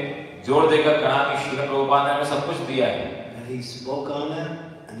से जोर देकर कहा कि श्रील प्रभुपाद ने हमें सब कुछ दिया है। And he spoke on it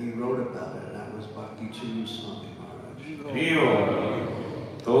and he wrote about it. And that was Bhakti Swami Maharaja.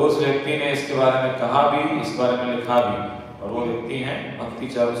 तो उस व्यक्ति ने इसके बारे में कहा भी, इस बारे में लिखा भी, और वो व्यक्ति हैं भक्ति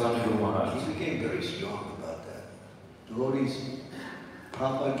स्वामी Guru Maharaj. He became very strong about that. Devotees,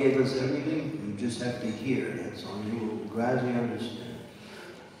 Prabhupada gave us everything. You just have to hear. That's all. You will gradually understand.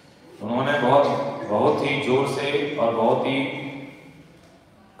 उन्होंने बहुत ही जोर से और बहुत ही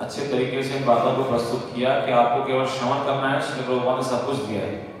अच्छे तरीके से इन बातों को प्रस्तुत किया कि आपको केवल श्रवण करना है, श्री प्रभुपाद ने सब कुछ दिया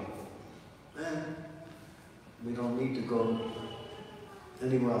है। We don't need to go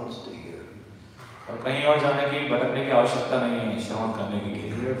anywhere else to hear. और कहीं और जाने की भटकने की आवश्यकता नहीं है श्रवण करने के लिए। We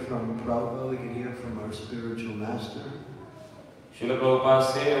can hear from Prabhupada. We can hear from our spiritual master. Srila Prabhupada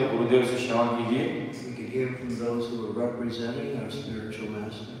से और गुरुदेव से श्रवण कीजिए। We can hear from those who are representing our spiritual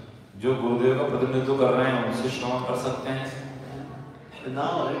master. जो गुरुदेव का प्रतिनिधित्व कर रहे हैं उनसे श्रवण कर सकते हैं। The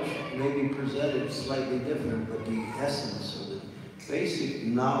knowledge may be presented slightly different, but the essence of the basic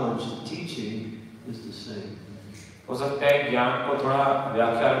knowledge and teaching is the same. हो सकता है ज्ञान को थोड़ा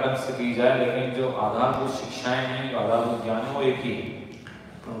व्याख्या ढंग से की जाए, लेकिन जो आधारभूत शिक्षाएं हैं, जो आधारभूत ज्ञान है वो एक ही है।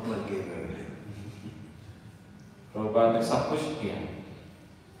 Prabhupada gave everything. प्रभुपाद ने सब कुछ किया।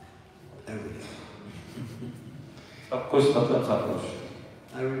 Everything. सब कुछ मतलब सब कुछ।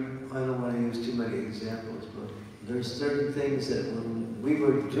 I don't want to use too many examples, but there's certain things that when we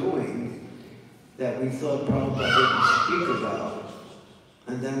were doing that we thought Prabhupada didn't speak about,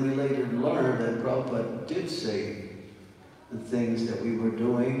 and then we later learned that Prabhupada did say the things that we were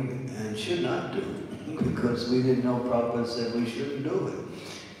doing and should not do, because we didn't know Prabhupada said we shouldn't do it.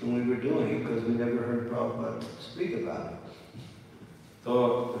 And we were doing it because we never heard Prabhupada speak about it. तो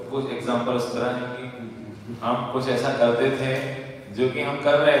कुछ example इस तरह है कि हम कुछ ऐसा करते थे जो कि हम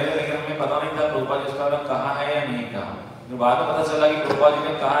कर रहे थे, लेकिन हमें पता नहीं था प्रभुपाद जी उसका कहा है या नहीं कहा। तो बाद में पता चला कि प्रभुपाद जी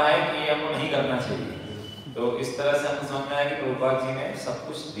ने कहा है कि हमको नहीं करना चाहिए। तो इस तरह से हम समझ में आया कि प्रभुपाद जी ने सब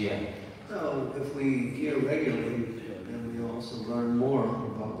कुछ दिया है। So if we hear regularly, then we also learn more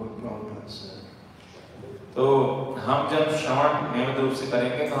about what Prabhupada said. तो हम जब श्रवण नियमित रूप से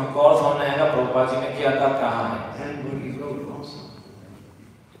करेंगे तो हमको और समझ में आएगा प्रभुपाद जी ने क्या कहा है। And what he wrote also.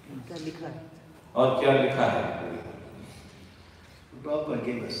 और क्या लिखा है? Prabhupada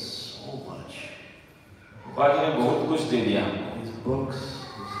gave us so much. बाबा जी ने बहुत कुछ दे दिया। His books,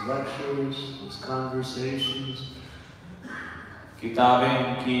 his lectures, his conversations. किताबें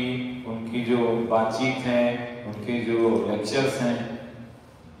उनकी जो बातचीत है, उनके जो लेक्चर्स हैं,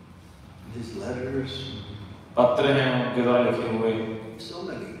 his letters. पत्र हैं उनके द्वारा लिखे हुए। So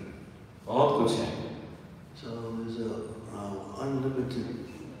many. बहुत कुछ है। So there's a unlimited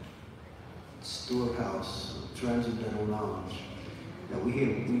storehouse of transcendental knowledge that we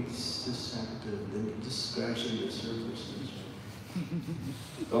just have to just scratching the surface.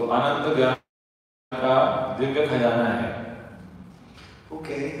 तो अनंत ज्ञान का दिव्य खजाना है।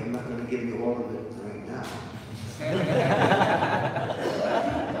 Okay, I'm not going to give you all of it right now.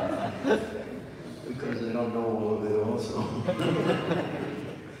 Because I don't know all of it also.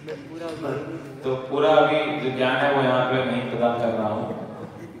 तो पूरा अभी जो ज्ञान है वो यहाँ पे नहीं प्रदान कर रहा हूँ।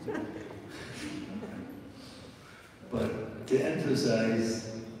 But to emphasize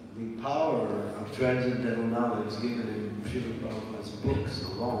the power of transcendental knowledge given in Srila Prabhupada's books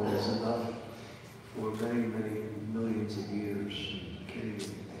alone is enough for many, many millions of years. You can't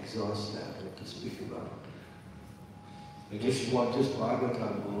even exhaust that to speak about. Just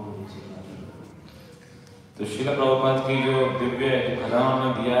Bhagavatam alone is enough. तो श्रील प्रभुपाद की जो दिव्य खजाना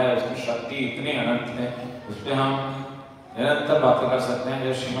उन्होंने दिया है उसकी शक्ति इतनी अनंत है, उस पर हम निरंतर बातें कर सकते हैं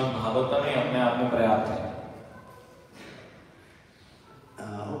जो श्रीमद् भागवतम ही अपने आप में पर्याप्त है।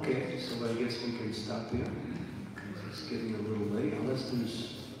 Okay, so I guess we can stop here because it's getting a little late. Unless there's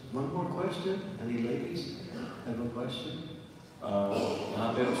one more question. Any ladies have a question? यहाँ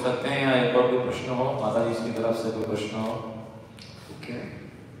पे रुक सकते हैं या एक और कोई प्रश्न हो, माता जी की तरफ से कोई प्रश्न हो? Okay,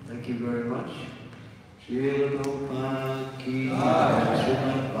 thank you very much. Srila Prabhupada ki jai,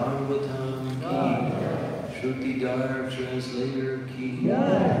 Srimad-Bhagavatam ki jai, Shrutidhar translator ki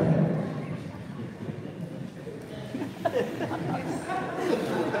jai.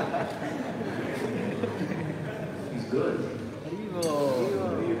 He's good.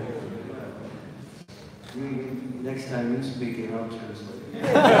 Next time you speak it, I'll translate.